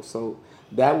while ago. So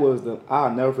that was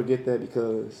I'll never forget that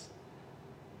because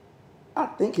I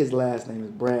think his last name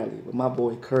is Bradley, but my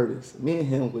boy Curtis, me and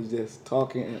him was just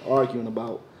talking and arguing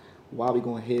about why we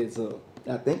going heads up.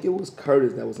 I think it was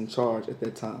Curtis that was in charge at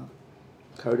that time.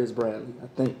 Curtis Bradley, I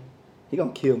think. He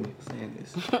gonna kill me for saying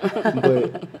this.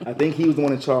 But I think he was the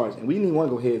one in charge. And we didn't even want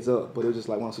to go heads up, but it was just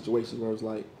like one of those situations where it was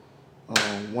like,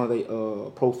 one of they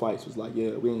pro fights was like, yeah,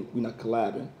 we not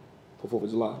collabing for 4th of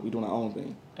July. We doing our own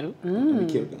thing. And we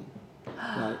killed them.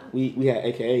 Like we had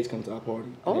AKAs come to our party,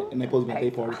 and they supposed to be at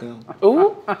their party with them.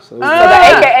 Ooh. So, So the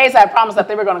AKAs had promised that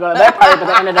they were going to go to their party, but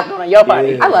they ended up going to your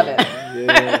party. Yeah. I love it.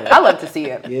 Yeah, I love to see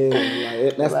it.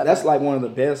 yeah. Like that's like one of the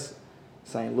best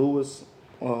St. Louis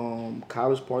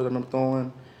college parties I remember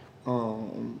throwing.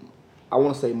 I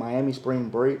want to say Miami Spring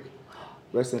Break.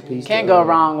 Rest in peace. Can't go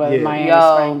wrong with Miami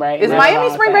Yo, Spring Break. is Nothing Miami wrong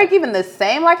with Spring that. Break even the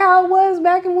same like how it was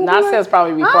back in when Not we were? since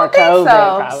probably I before don't think COVID.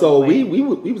 so. Probably. So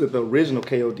we was at the original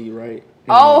KOD, right? And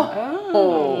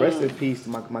Oh. rest in peace to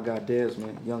my guy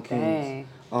Desmond, Young Kings.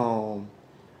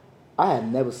 I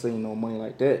had never seen no money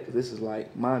like that. 'Cause this is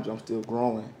like, mind you, I'm still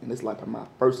growing, and it's like my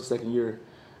first or second year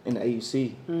in the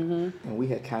AUC, and we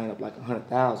had counted up like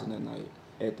 100,000 that night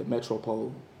at the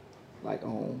Metropole, like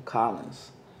on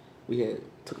Collins. We had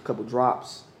took a couple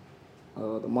drops,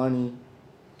 the money,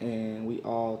 and we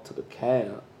all took a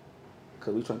cab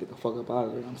because we trying to get the fuck up out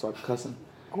of there. I'm sorry for cussing.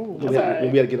 We had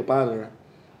to get up out of there.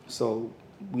 So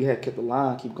we had kept the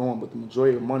line, keep going, but the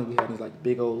majority of the money we had in these like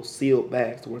big old sealed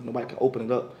bags to where nobody can open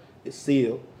it up. It's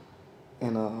sealed.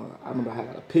 And I remember I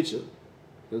had a picture.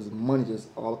 There's money just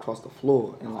all across the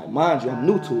floor. And like, mind you, I'm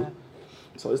new to it.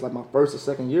 So it's like my first or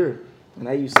second year in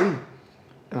AUC.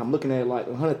 And I'm looking at like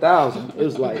 100,000. It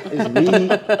was like,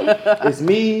 it's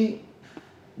me,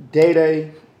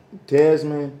 Day-Day,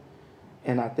 Desmond,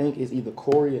 and I think it's either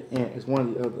Corey or Ant. It's one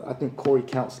of the other. I think Corey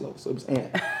counts slow, so it was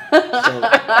Ant. So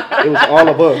it was all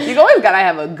of us. You always gotta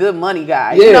have a good money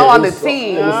guy, Yeah, on it the was,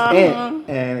 team. It was Ant,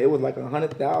 and it was like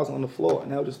 100,000 on the floor,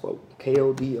 and that was just for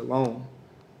KOD alone.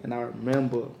 And I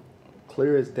remember,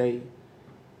 clear as day,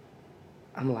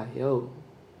 I'm like, yo,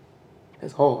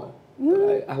 it's hard.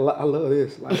 Like, I love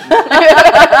this. Like,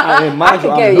 and mind you,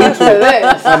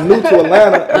 I'm new to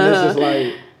Atlanta, and it's just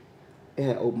like, it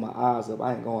had opened my eyes up.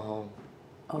 I ain't going home.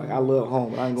 Like, I love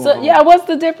home, but I ain't going home. So yeah, what's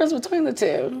the difference between the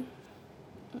two?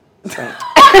 You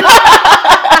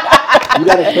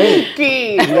gotta think.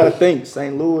 You gotta think.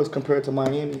 St. Louis compared to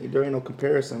Miami, there ain't no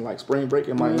comparison. Like spring break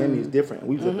in Miami is different.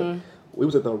 We was at We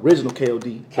was at the original KOD.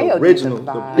 The KOD 's original, the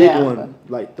the vibe. big Yeah. one.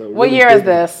 Like the What really year big is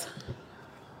this? one.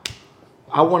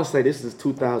 I want to say this is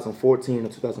 2014 or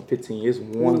 2015. It's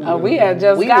one of the Oh, we had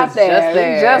just We got was there. just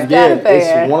there. We just yeah, got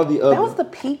there. it's one of the other. That was the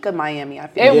peak of Miami, I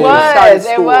feel. It Yeah. was.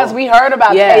 Started It was. school. We heard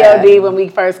about Yeah. KOD when we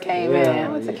first came Yeah,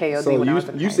 in. went to KOD So when I was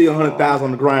in you high see school. 100,000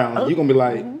 on the ground, you're gonna be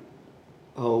like,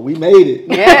 oh, we made it.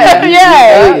 Yeah. We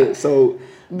Yeah. made it. So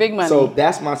Big money. So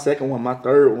that's my second one. My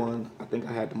third one, I think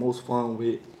I had the most fun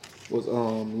with, was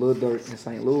Lil Durk in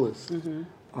St. Louis.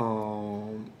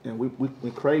 And we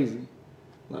went crazy.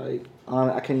 Like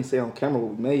I can't even say on camera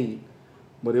what we made,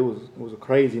 but it was a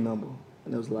crazy number,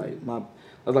 and it was like my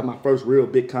first real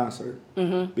big concert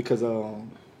because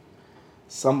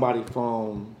somebody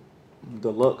from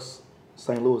Deluxe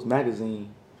St. Louis magazine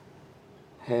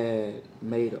had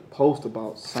made a post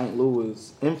about St.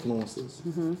 Louis influences,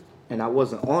 and I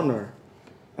wasn't on there,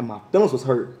 and my feelings was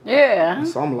hurt. Yeah.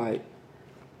 So I'm like,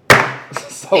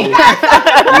 so Move!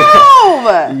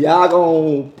 y'all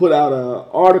gonna put out an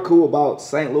article about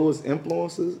St. Louis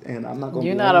influences, and I'm not gonna.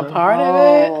 You're be not on a there? part of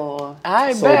it? Oh.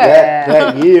 I So bet.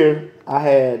 that year, I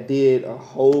had did a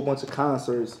whole bunch of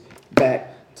concerts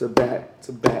back to back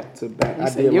to back to back. I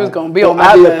said did you was like gonna be four- on my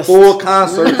I did list. 4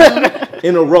 concerts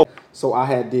in a row. So I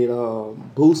had did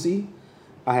Boosie,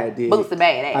 I had did Boosie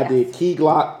Badass. I did Key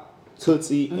Glock,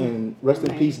 Tootsie, and rest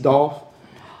in peace Dolph,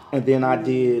 and then I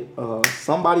did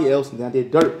somebody else, and then I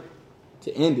did Dirt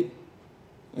to end it.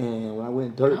 And when I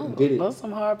went Dirt and did it, Those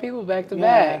some hard people back to Yeah.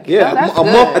 back. yeah, That's a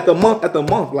good. month at the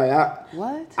month, like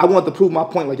What? I wanted to prove my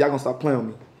point, like y'all gonna stop playing with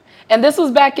me. And this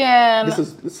was back in.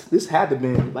 This had to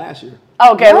been last year.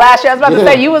 Okay, last year. I was about to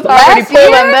say you was already Last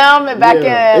pulling year? them and back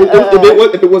Yeah. in.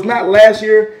 If it was not last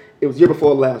year, it was year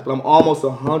before last. But I'm almost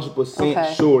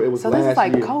 100% sure it was So last year. this is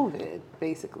like COVID,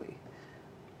 basically.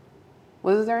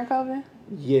 Was it during COVID?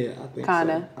 Yeah, I think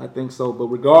Kinda. so. I think so. But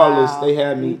regardless, Wow. they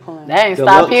had me. They ain't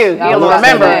stop you. You Deluxe don't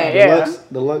remember had it. me- Yeah.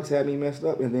 Deluxe had me messed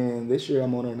up, and then this year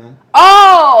I'm on there now.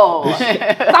 Oh!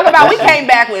 Talk about we came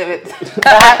back with it. So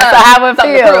how it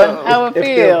Something to feel? prove. How it It felt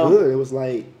feel? good. It was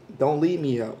like, don't leave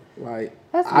me out. Like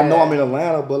That's I know good. I'm in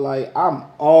Atlanta, but like I'm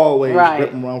always Right.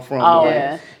 ripping where I'm from. Oh, Like,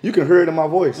 yeah. you can hear it in my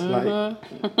voice. Like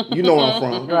you know where I'm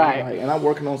from. Right. Like, and I'm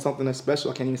working on something that's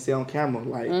special. I can't even say on camera.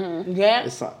 Like Yeah.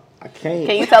 it's I can't.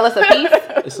 Can you tell us a piece?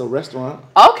 It's a restaurant.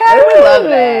 Okay, we love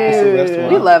It's a that.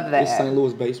 restaurant. We love that. It's St.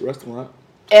 Louis based restaurant.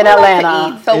 In We like to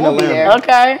Atlanta. eat, so In we'll be Atlanta. there.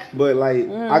 Okay. But like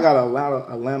I got a lot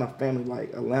of Atlanta family.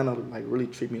 Like Atlanta like really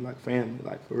treat me like family.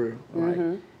 Like for real. Like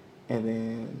and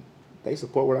then they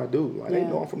support what I do. Like they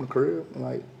know I'm from the crib. And,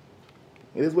 like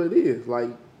it is what it is. Like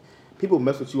people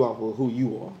mess with you off of who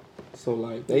you are. So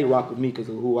like they rock with me because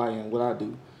of who I am, what I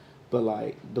do. But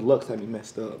like Deluxe had me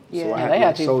messed up. Yeah, so I they to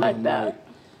had you show fucked them up. like,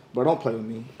 bro, don't play with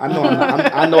me. I know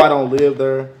I know I don't live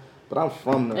there, but I'm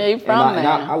from there. Yeah, you from and there.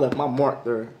 I left my mark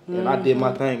there, and I did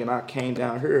my thing, and I came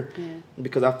down here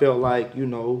because I felt like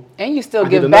And you still I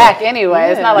give did back enough. anyway.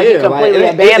 It's Yeah. not like you Yeah, like, completely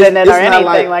it's abandoned it or not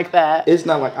anything like that. It's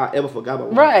not like I ever forgot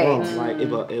about where Right. I'm from. Like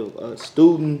if a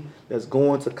student that's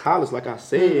going to college, like I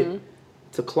said,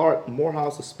 to Clark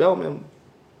Morehouse or Spelman,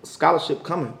 scholarship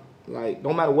coming. Like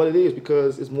no matter what it is,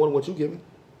 because it's more than what you giving.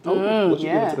 What you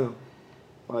yeah. giving to them.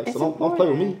 Like It's so don't play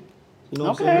with me. You know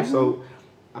what I'm Okay. saying? So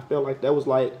I felt like that was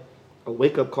like a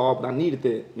wake up call, but I needed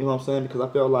that. You know what I'm saying? Because I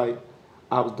felt like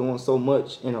I was doing so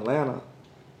much in Atlanta.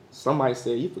 Somebody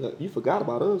said, you forgot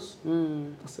about us.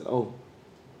 I said, oh.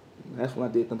 That's when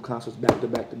I did them concerts back to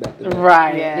back to back to back.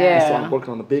 Right. Yeah. And so Yeah. I'm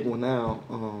working on the big one now.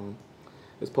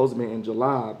 It's supposed to be in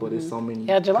July, but it's so many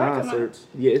Yeah, July coming up. concerts.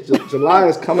 Yeah, July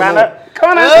is coming Round up. up. Come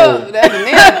on Oh, out. that's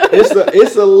it.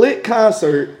 It's a lit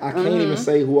concert. I can't even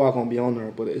say who all gonna be on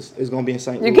there, but it's gonna be in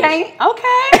St. Louis. You can't?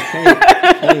 Okay.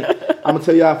 I'm gonna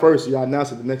tell y'all first. Y'all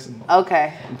announce it the next month.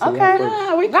 Okay. Tell y'all Okay. first.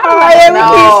 Ah, we Gotta quiet. let We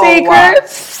us know. keep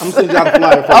secrets. I'm gonna send y'all the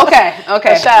flyer first. Okay.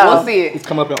 Okay. For sure. We'll see it. It's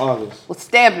coming up in August. We'll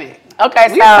stamp it. Okay,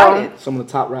 We so excited. Some of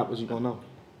the top rappers you gonna know.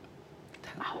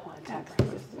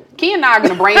 Key and I are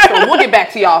gonna brainstorm. We'll get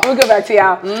back to y'all. we'll go back to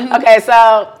y'all. Okay,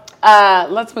 so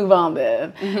let's move on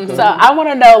then. So I want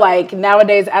to know, like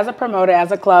nowadays, as a promoter,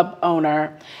 as a club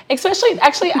owner, especially,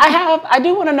 actually, I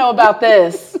do want to know about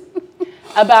this,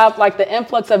 about like the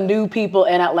influx of new people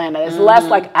in Atlanta. It's less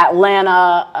like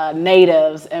Atlanta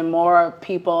natives and more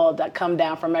people that come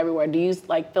down from everywhere. Do you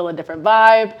like feel a different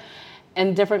vibe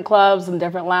in different clubs and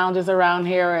different lounges around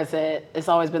here? Or is it's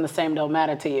always been the same, don't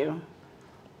matter to you?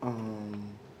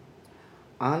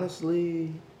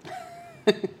 Honestly,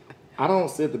 I don't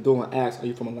sit at the door and ask, "Are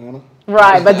you from Atlanta?"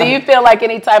 Right, but do you feel like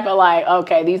any type of like,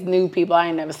 okay, these new people, I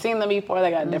ain't never seen them before, they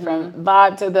got a different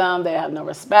vibe to them, they have no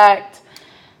respect?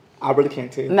 I really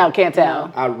can't tell. No, can't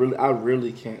tell. I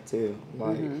really can't tell.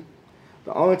 Like,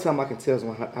 The only time I can tell is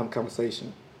when I have a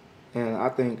conversation. And I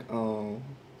think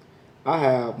I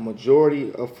have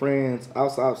majority of friends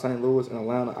outside of St. Louis and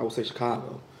Atlanta. I would say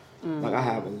Chicago. Like I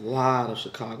have a lot of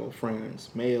Chicago friends,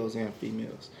 males and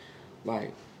females.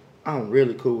 Like I'm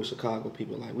really cool with Chicago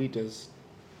people. Like we just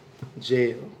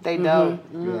gel. They dope.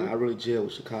 Yeah, I really gel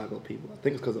with Chicago people. I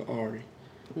think it's because of Ari.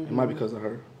 It might be because of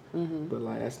her. But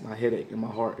like that's my headache in my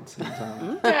heart at the same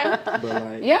time. But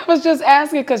like, yeah, I was just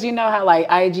asking because you know how like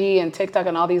IG and TikTok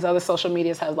and all these other social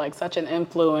medias has like such an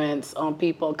influence on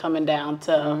people coming down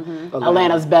to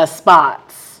Atlanta's best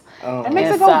spots. It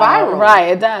makes it go viral. Right,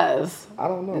 it does. I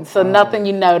don't know. And so nothing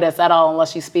you notice at all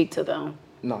unless you speak to them.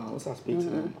 No, unless I speak to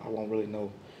them, I won't really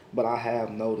know. But I have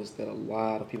noticed that a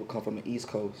lot of people come from the East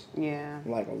Coast. Yeah.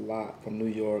 Like a lot from New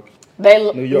York.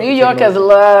 New Yorkers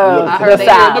love the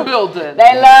South. The building.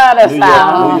 They love the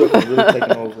South. New York has really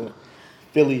taken over.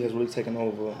 Philly has really taken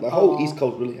over. The whole East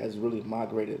Coast has really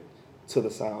migrated to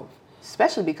the South.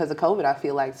 Especially because of COVID, I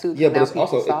feel like too. Yeah, but it's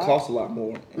also it costs a lot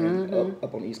more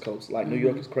up on the East Coast. Like New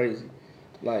York is crazy.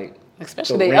 Like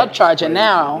especially they upcharging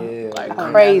now, like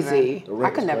crazy.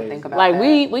 I could never think about like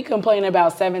that. we complain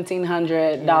about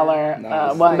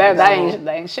 $1,700 one bed. That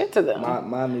ain't shit to them.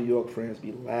 My New York friends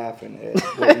be laughing at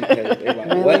what we pay. They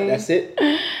like, what? That's it?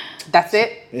 That's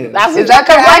it? Yeah. That's Is that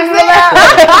correct?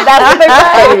 That's what they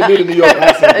I say. don't even do the New York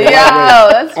accent. Yo,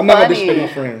 that's I'm not gonna funny. disrespect my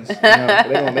friends.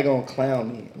 No, they gonna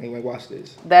clown me. They gonna watch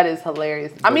this. That is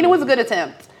hilarious. I mean, it was a good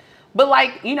attempt. But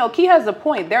like, you know, Key has a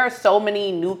point. There are so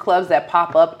many new clubs that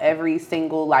pop up every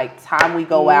single like time we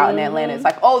go out in Atlanta. It's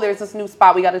like, oh, there's this new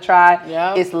spot we got to try.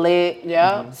 Yeah. It's lit.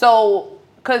 Yeah. So,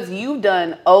 cause you've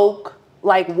done Oak,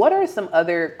 like, what are some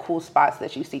other cool spots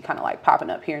that you see kind of like popping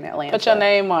up here in Atlanta? Put your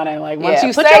name on it. Like once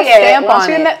you put say your stamp it, on once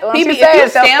you it. once People, you say if you it,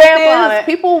 they'll stamp stamp on this, it.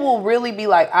 people will really be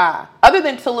like, Other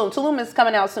than Tulum. Tulum is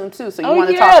coming out soon too. So you Oh want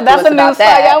to yeah, talk to that's us a new about spot.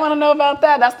 that? Y'all want to know about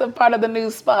that? That's the part of the new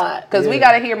spot. Because we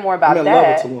got to hear more about I'm in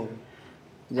that. love with Tulum.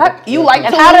 You like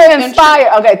And Tulum how to and inspire?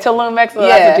 Okay, Tulum, Mexico. Yeah.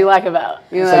 That's what you like about.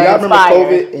 You So y'all remember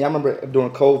COVID? And y'all remember during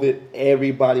COVID,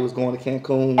 everybody was going to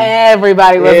Cancun.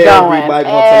 Everybody was Everybody going. going to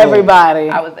Everybody.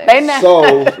 I was there. They know.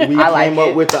 So we like came up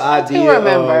it. with the idea You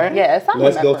remember. of Yes, I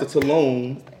let's remember. go to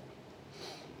Tulum,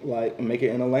 like and make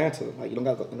it in Atlanta. Like you don't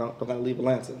got to leave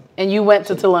Atlanta. And you went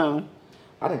to Tulum.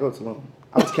 I didn't go to Tulum.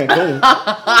 I went to Cancun.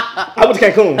 I went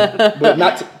to Cancun, but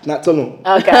not Tulum.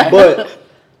 Okay. But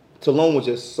Tulum was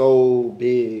just so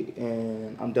big,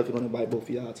 and I'm definitely gonna invite both of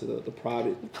y'all to the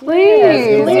private.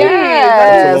 Please, Tulum.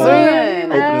 yes.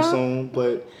 Opening soon,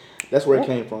 but that's where it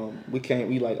came from. We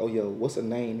like, oh yo, what's a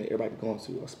name that everybody going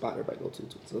to, a spot everybody go to?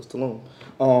 So it's Tulum.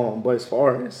 But as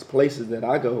far as places that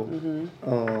I go,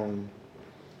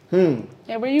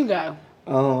 Yeah, where you go?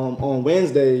 on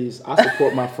Wednesdays I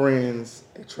support my friends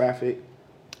at Traffic.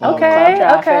 Club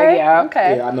Traffic, yeah.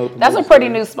 Okay. Yeah, I know. That's a pretty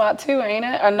new spot too, ain't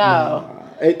it? Or no?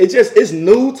 It's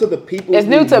new to the people. It's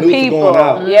new to people. going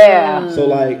out. Yeah. So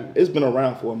like it's been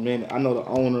around for a minute. I know the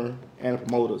owner and the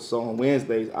promoters. So on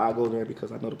Wednesdays I go there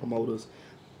because I know the promoters.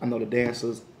 I know the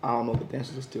dancers. I don't know if the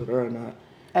dancers are still there or not.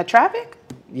 At Traffic?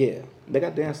 Yeah, they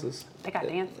got dancers. They got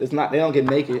dancers. It's not. They don't get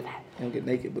naked. They don't get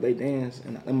naked, but they dance.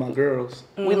 And my girls.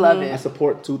 We love I it.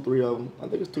 support 2-3 of them. I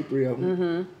think it's 2-3 of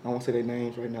them. I won't say their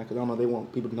names right now because I don't know if they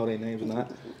want people to know their names or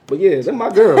not. But yeah, they're my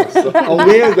girls. So on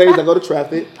Wednesdays I go to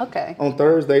Traffic. Okay. On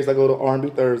Thursdays I go to R&B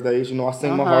Thursdays. You know, I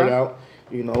sing my heart out.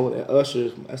 You know, that Usher,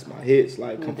 that's my hits,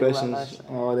 like Confessions,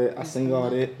 all that. I sing all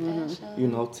that. You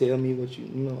know, Tell Me What You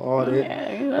know, all that.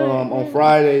 Yeah, on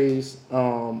Fridays,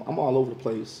 I'm all over the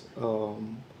place.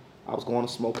 I was going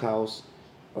to Smokehouse.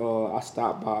 I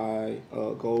stopped by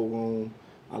Gold Room.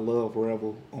 I love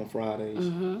Revel on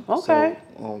Fridays. Okay.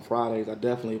 So on Fridays, I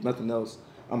definitely, if nothing else,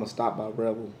 I'm going to stop by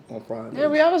Revel on Fridays. Yeah,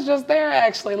 I was just there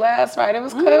actually last Friday. It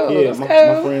was cool. Yeah, it was my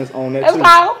cool. friends own that That's too.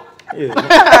 cool. Yeah,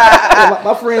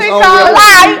 my friends own Revel.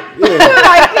 Right. Yeah.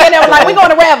 Like, and they were like, we going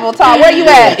to Revel, Tom. Where you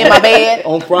at? In my bed.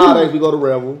 On Fridays, we go to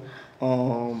Revel.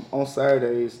 On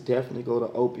Saturdays, definitely go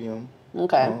to Opium.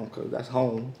 Okay. Because that's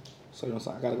home. So, you know what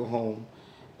I'm saying? I got to go home.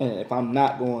 And if I'm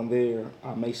not going there,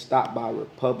 I may stop by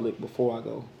Republic before I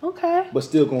go. Okay. But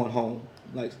still going home.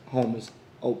 Like, home is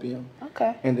Opium.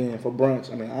 Okay. And then for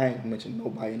brunch, I mean, I ain't mentioned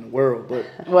nobody in the world, but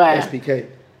What? SPK.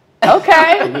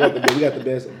 Okay. we got the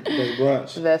best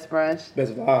brunch. Best brunch.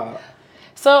 Best vibe.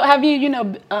 So have you,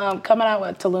 coming out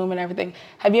with Tulum and everything,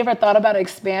 have you ever thought about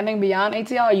expanding beyond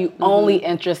ATL? Or are you only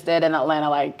interested in Atlanta?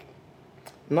 Like,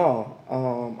 No,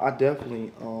 I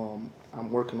definitely,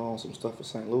 I'm working on some stuff for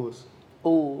St. Louis.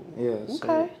 Ooh. Yeah. Okay.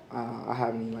 So I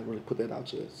haven't even like really put that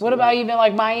out yet. So, What about even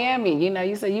like Miami? You know,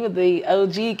 you said you were the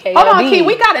OG KOD. Hold on, Key,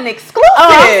 we got an exclusive.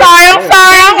 Oh, I'm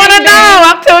sorry. I want to know.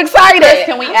 I'm too excited. Chris,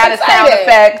 can we add a sound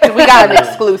effect? We got an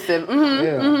exclusive.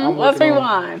 Let's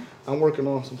rewind. I'm working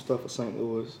on some stuff for St.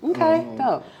 Louis. Okay,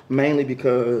 dope. Mainly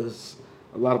because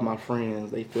a lot of my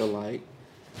friends, they feel like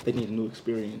they need a new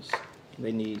experience.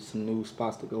 They need some new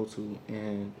spots to go to.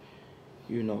 And,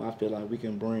 you know, I feel like we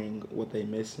can bring what they're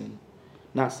missing.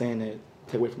 Not saying that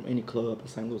take away from any club in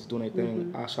St. Louis doing their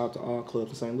thing. I shout out to all clubs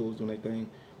in St. Louis doing their thing,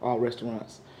 all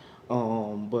restaurants.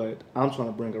 But I'm trying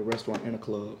to bring a restaurant and a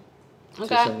club to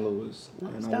St. Louis.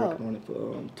 And I'm working on it for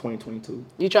 2022.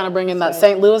 You trying to bring in that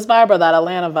St. Louis vibe or that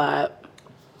Atlanta vibe?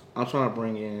 I'm trying to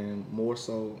bring in more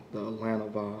so the Atlanta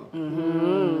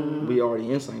vibe. We already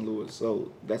in St. Louis,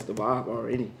 so that's the vibe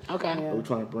already. Okay. But we're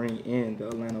trying to bring in the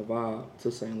Atlanta vibe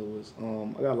to St. Louis.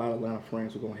 I got a lot of Atlanta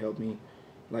friends who are going to help me,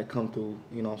 like, come through,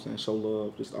 you know what I'm saying, show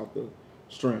love just off the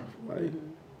strength. Like,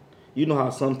 you know how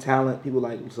some talent, people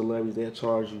like celebrities, they'll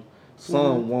charge you.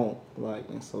 Some won't, like,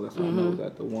 and so that's why I know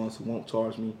that the ones who won't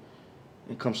charge me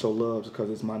and come show love because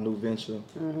it's my new venture,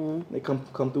 they come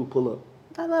through, pull up.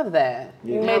 I love that.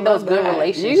 Yeah. You made those good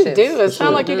relationships. You do. It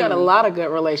sounds like you got a lot of good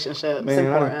relationships. Man,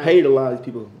 I done paid a lot of these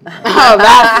people.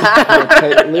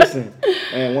 Listen,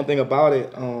 and one thing about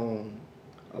it,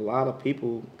 a lot of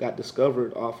people got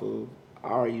discovered off of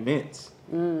our events.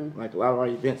 Like a lot of our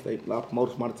events, a lot of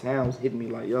promoters from out of town was hitting me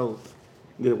like, yo,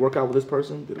 did it work out with this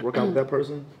person? Did it work out with that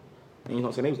person? And you know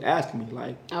what I'm saying? They was asking me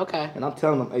like, okay. And I'm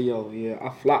telling them, hey, yo, yeah, I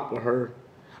flopped with her.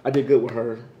 I did good with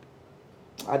her.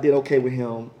 I did okay with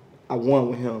him. I won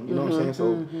with him, you know what I'm saying?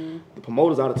 So the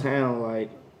promoters out of town, like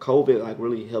COVID, like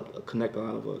really helped connect a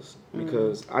lot of us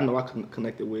because I know I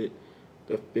connected with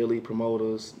the Philly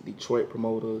promoters, Detroit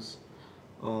promoters.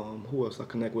 Who else I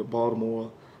connect with?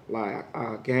 Baltimore. Like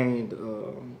I gained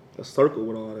a circle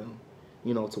with all them,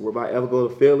 you know. To where if I ever go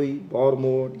to Philly,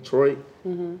 Baltimore, Detroit,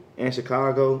 and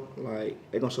Chicago, like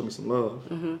they gonna show me some love.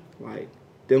 Like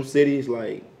them cities,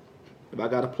 like if I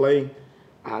gotta play,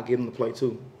 I'll give them to play too.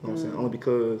 You know what I'm saying? Only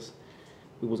because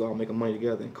we was all making money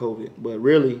together in COVID. But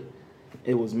really,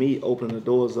 it was me opening the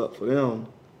doors up for them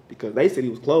because they said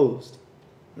he was closed.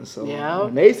 And so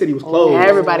when they said he was closed,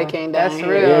 everybody came down. That's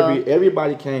real.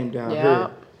 Everybody came down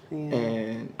here. Yeah.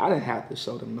 And I didn't have to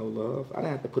show them no love. I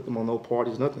didn't have to put them on no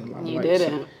parties, nothing. Like, you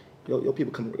didn't. Your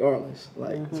people come regardless.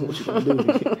 Like, so what you gonna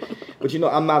do? But you know,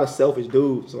 I'm not a selfish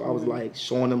dude, so I was like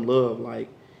showing them love, like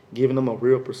giving them a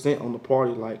real percent on the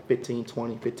party, like 15,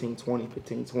 20, 15, 20,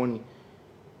 15, 20.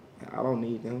 I don't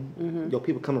need them. Your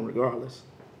people coming regardless.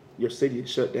 Your city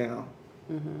is shut down.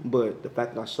 But the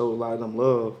fact that I showed a lot of them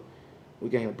love, we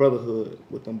gained a brotherhood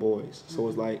with them boys. So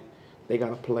it's like they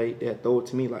got a plate, they throw it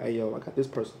to me like, hey, yo, I got this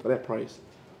person for that price.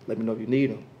 Let me know if you need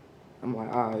them. I'm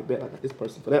like, I bet I got this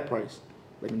person for that price.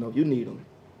 Let me know if you need them.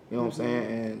 You know what I'm saying?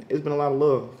 And it's been a lot of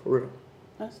love, for real.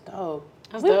 That's dope.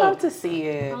 That's we dope. love to see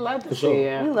it. I love to For see sure.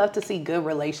 it. We love to see good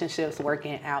relationships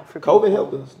working out for people. COVID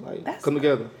helped us, like, come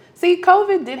together. See,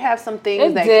 COVID did have some things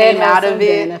It that did came have out some of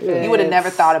it. benefits. You would have never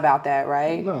thought about that,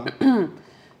 right? No.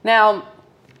 Now,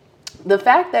 the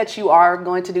fact that you are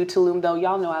going to do Tulum, though,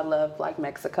 y'all know I love like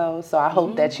Mexico, so I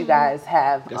hope that you guys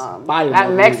have Fire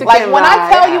Mexican like when I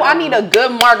vibe. tell you I need a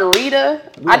good margarita,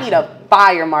 I need a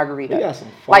fire margarita. We got some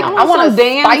Like fire. I want a some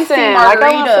dancing. spicy Like,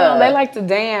 margarita. they like to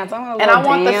dance. I want and I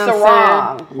want the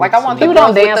sarong. Like I want the People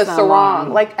girls don't with the dance no sarong.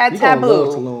 more. Like at You gonna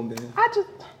love Taboo. Tulum, then.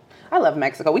 I love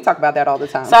Mexico. We talk about that all the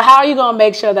time. So how are you gonna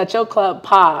make sure that your club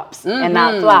pops and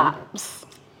not flops?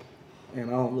 And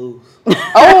I don't lose.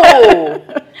 Oh,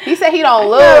 he said he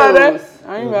don't lose.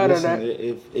 I ain't mad at Listen,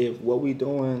 that. if what we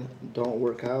doing don't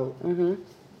work out,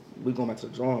 we going back to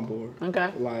the drawing board.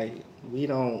 Okay. Like we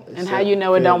don't. And how you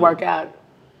know it don't work out?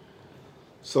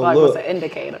 So Like look, what's an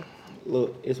indicator?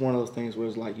 look, it's one of those things where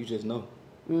it's like you just know.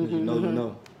 When you know, you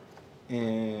know.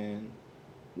 And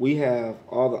we have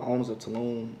all the owners of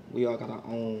Tulum. We all got our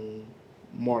own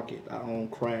market, our own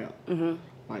crowd.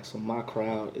 Like so, my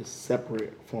crowd is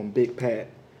separate from Big Pat.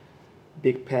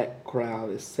 Big Pat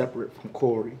crowd is separate from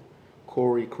Corey.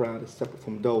 Corey crowd is separate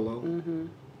from Dolo.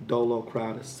 Dolo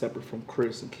crowd is separate from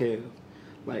Chris and Kev.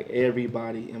 Like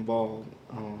everybody involved.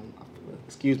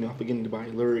 Excuse me, I'm forgetting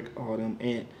anybody. Lyric, all them,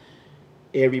 and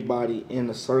everybody in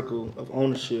the circle of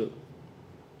ownership.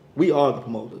 We are the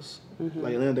promoters. Like at the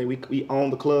end of the day, we own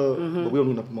the club, but we don't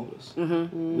need no promoters.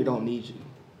 We don't need you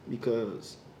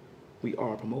because we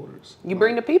are promoters. You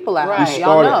bring the people out. Right. We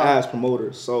Y'all started know. as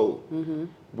promoters, so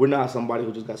we're not somebody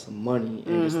who just got some money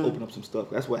and just open up some stuff.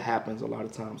 That's what happens a lot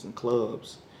of times in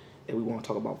clubs. And we want to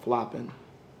talk about flopping.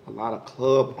 a lot of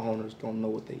club owners don't know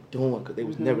what they're doing because they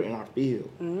was never in our field.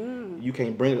 You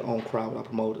can't bring your own crowd without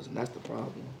promoters, and that's the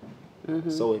problem.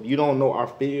 So if you don't know our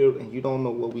field and you don't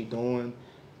know what we doing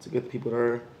to get the people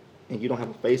there, and you don't have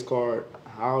a face card,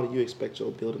 how do you expect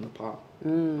your building to pop?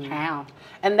 How?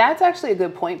 And that's actually a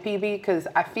good point, PB, because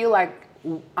I feel like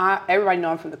everybody know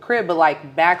I'm from the crib, but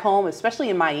like back home, especially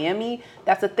in Miami,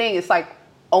 that's the thing. It's like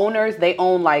owners, they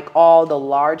own like all the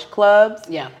large clubs.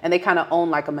 Yeah. And they kind of own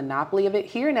like a monopoly of it.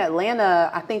 Here in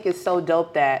Atlanta, I think it's so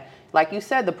dope that, like you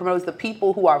said, the promoters, the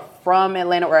people who are from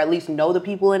Atlanta or at least know the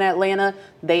people in Atlanta,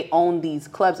 they own these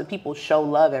clubs and people show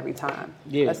love every time.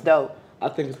 Yeah. That's dope. I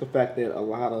think it's the fact that a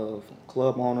lot of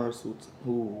club owners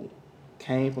who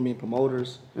came from being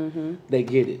promoters, they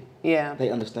get it. Yeah. They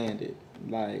understand it.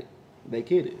 Like, they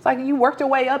get it. It's like you worked your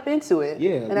way up into it.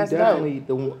 Yeah, And that's definitely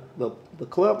dope. the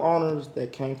club owners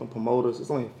that came from promoters,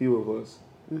 it's only a few of us.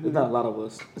 There's not a lot of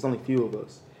us. It's only a few of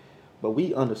us. But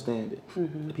we understand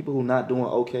it. The people who not doing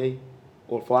okay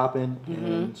or flopping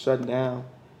and shutting down,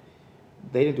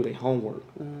 they didn't do their homework.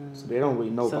 So they don't really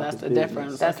know So about that's this the business.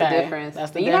 difference. That's Okay. the difference.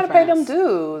 That's the You gotta pay them difference.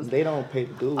 dues. They don't pay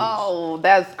the dues. Oh,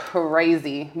 that's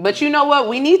crazy. But you know what?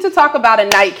 We need to talk about a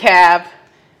nightcap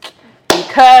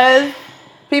because,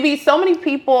 PB, so many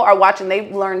people are watching.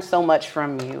 They've learned so much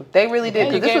from you. They really did.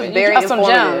 Yeah, you Because this was you very dropped some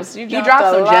informative. gems. You dropped dropped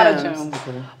some a lot of gems.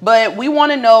 gems. But we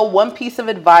want to know one piece of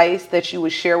advice that you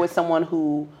would share with someone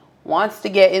who wants to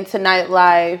get into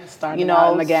nightlife, Starting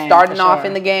out in the game, starting for off sure.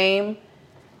 in the game,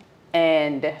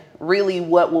 and really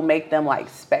what will make them like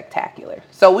spectacular.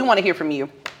 So we want to hear from you.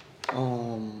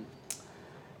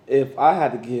 If I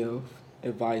had to give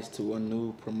advice to a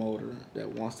new promoter that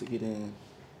wants to get in,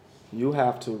 you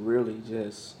have to really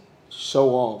just show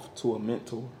off to a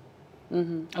mentor.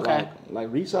 Okay.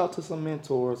 Like reach out to some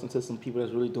mentors and to some people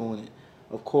that's really doing it.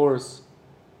 Of course,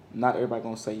 not everybody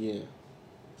gonna say yeah.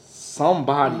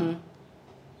 Somebody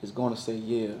is gonna say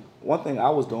yeah. One thing I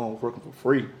was doing was working for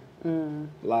free.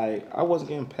 Like I wasn't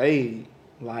getting paid.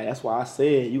 Like that's why I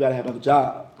said you gotta have another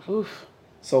job. Oof.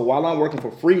 So while I'm working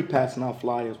for free passing out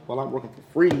flyers, while I'm working for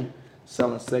free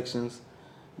selling sections,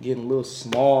 getting a little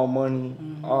small money,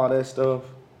 all that stuff,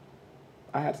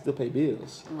 I had to still pay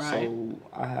bills. Right. So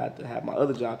I had to have my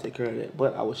other job take care of that.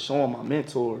 But I was showing my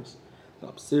mentors that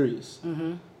I'm serious.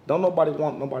 Don't nobody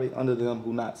want nobody under them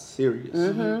who not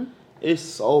serious. It's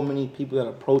so many people that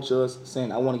approach us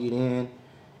saying, I want to get in,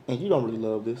 and you don't really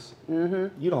love this.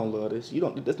 You don't love this. You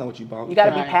don't. That's not what you about. You got to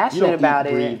Right. be You passionate don't about eat,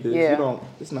 it. breathe this. Yeah. You don't.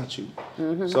 It's not you.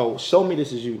 So show me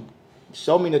this is you.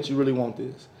 Show me that you really want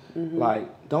this. Like,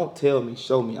 don't tell me.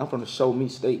 Show me. I'm from the show me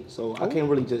state, so I can't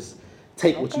really just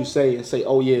take what you say and say,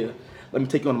 oh yeah, let me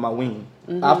take you under my wing.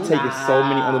 I've taken so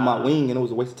many under my wing, and it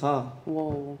was a waste of time.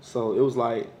 Whoa. So it was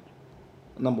like,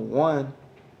 number one,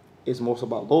 it's more so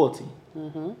about loyalty.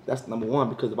 That's number one,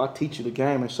 because if I teach you the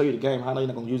game and show you the game, how are you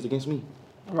not gonna use it against me?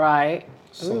 Right.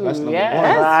 So that's number yeah. one.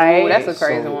 That's, Right. ooh, that's a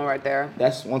crazy So- one right there.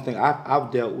 That's one thing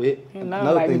I've dealt with. You know,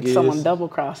 Another like thing is, someone double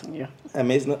crossing you. I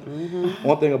mean, it's not,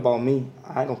 one thing about me,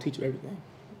 I ain't gonna teach you everything.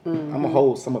 I'm gonna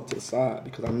hold some up to the side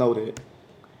because I know that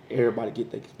everybody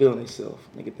get they feeling themselves,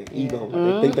 they get their ego, like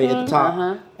they think they at the top,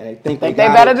 and they think They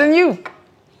got better it. than you.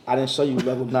 I didn't show you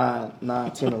level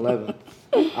 9, 10, 11.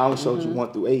 I only showed you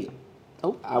 1 through 8.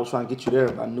 Oh. I was trying to get you there,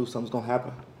 but I knew something was gonna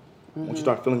happen. Once you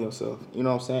start feeling yourself, you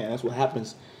know what I'm saying? That's what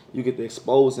happens. You get to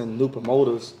exposing new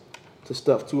promoters to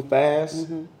stuff too fast,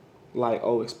 like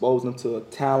expose them to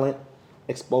talent,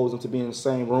 expose them to being in the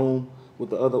same room with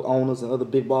the other owners and other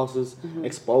big bosses,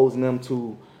 exposing them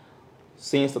to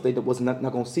seeing stuff they was not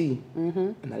gonna see,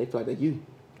 and now they feel like they're you.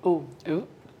 Ooh. Ooh,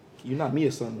 You're not me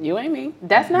or something. you ain't me.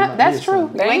 That's You're not, not that's me or true.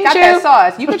 something. You They ain't ain't got you. that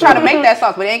sauce. You can try to make that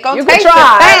sauce, but it ain't gonna You can taste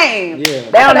try. the same.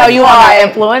 Yeah. They don't know you on why. our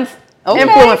influence. Okay.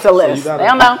 Influencer list. gotta- They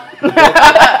don't know.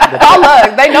 Oh,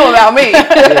 look, they know about me.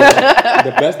 Yeah.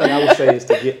 The best thing I would say is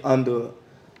to get under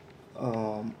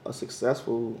a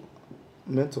successful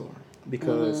mentor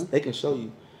because they can show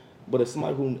you. But if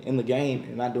somebody who in the game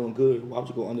and not doing good, why would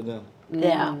you go under them?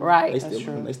 Yeah, right. They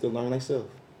still learn themselves.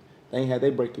 They ain't had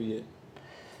their breakthrough yet.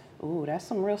 Ooh, that's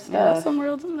some real stuff.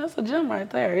 Yeah, that's a gem right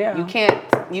there. Yeah.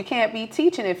 You can't be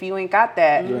teaching if you ain't got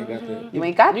that. You ain't got that. You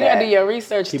ain't got You that. gotta do your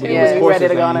research too. People do When those you're ready to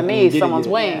courses go on a and knee, get it someone's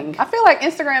yet. wing. I feel like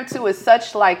Instagram too is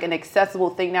such like an accessible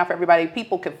thing now for everybody.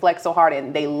 People can flex so hard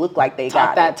and they look like they Talk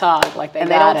got that it. talk like they And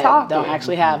they got don't it. talk Don't it.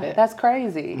 actually have it. That's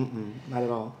crazy. Not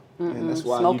at all. And that's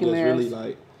why Smoke you and just mirrors. really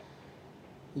like,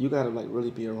 you gotta like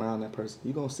really be around that person.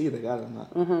 You gonna see if they got it or not.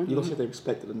 You gonna see if they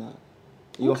respect it or not.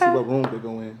 You gonna see Okay. what room they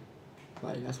go in.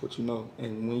 Like that's what you know.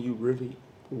 And when you really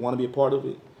want to be a part of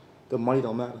it, the money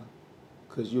don't matter,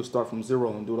 cause you'll start from zero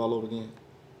and do it all over again.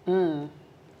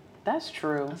 That's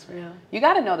true. That's real. You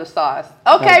got to know the sauce.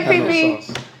 Okay, PB.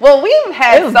 Sauce. Well, we've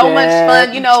had so good. much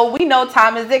fun. You know, we know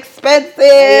time is expensive.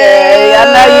 Yeah, I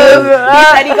know you. He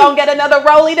said he's going to get another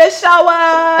rollie to show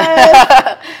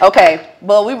us. Okay.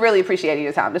 Well, we really appreciated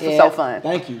your time. This was so fun.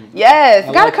 Thank you. Yes.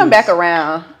 I Got to like come this. back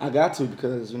around. I got to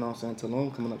because, you know what I'm saying,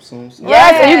 Tulum coming up soon. So.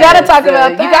 Yes, so you got to talk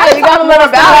about that. You got to let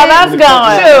us know how that's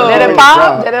going. Shoot. Did it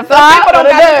pop? Did it Some flop? people don't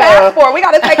got the passport. We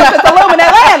got to take them to Tulum in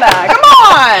Atlanta. Come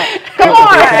on. Come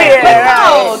on. Let's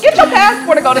go. Get your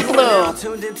passport to go to You are now Tulum.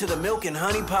 tuned into the Milk and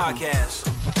Honey Podcast.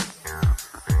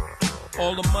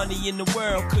 All the money in the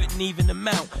world couldn't even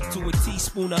amount to a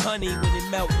teaspoon of honey when it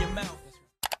melt in your mouth.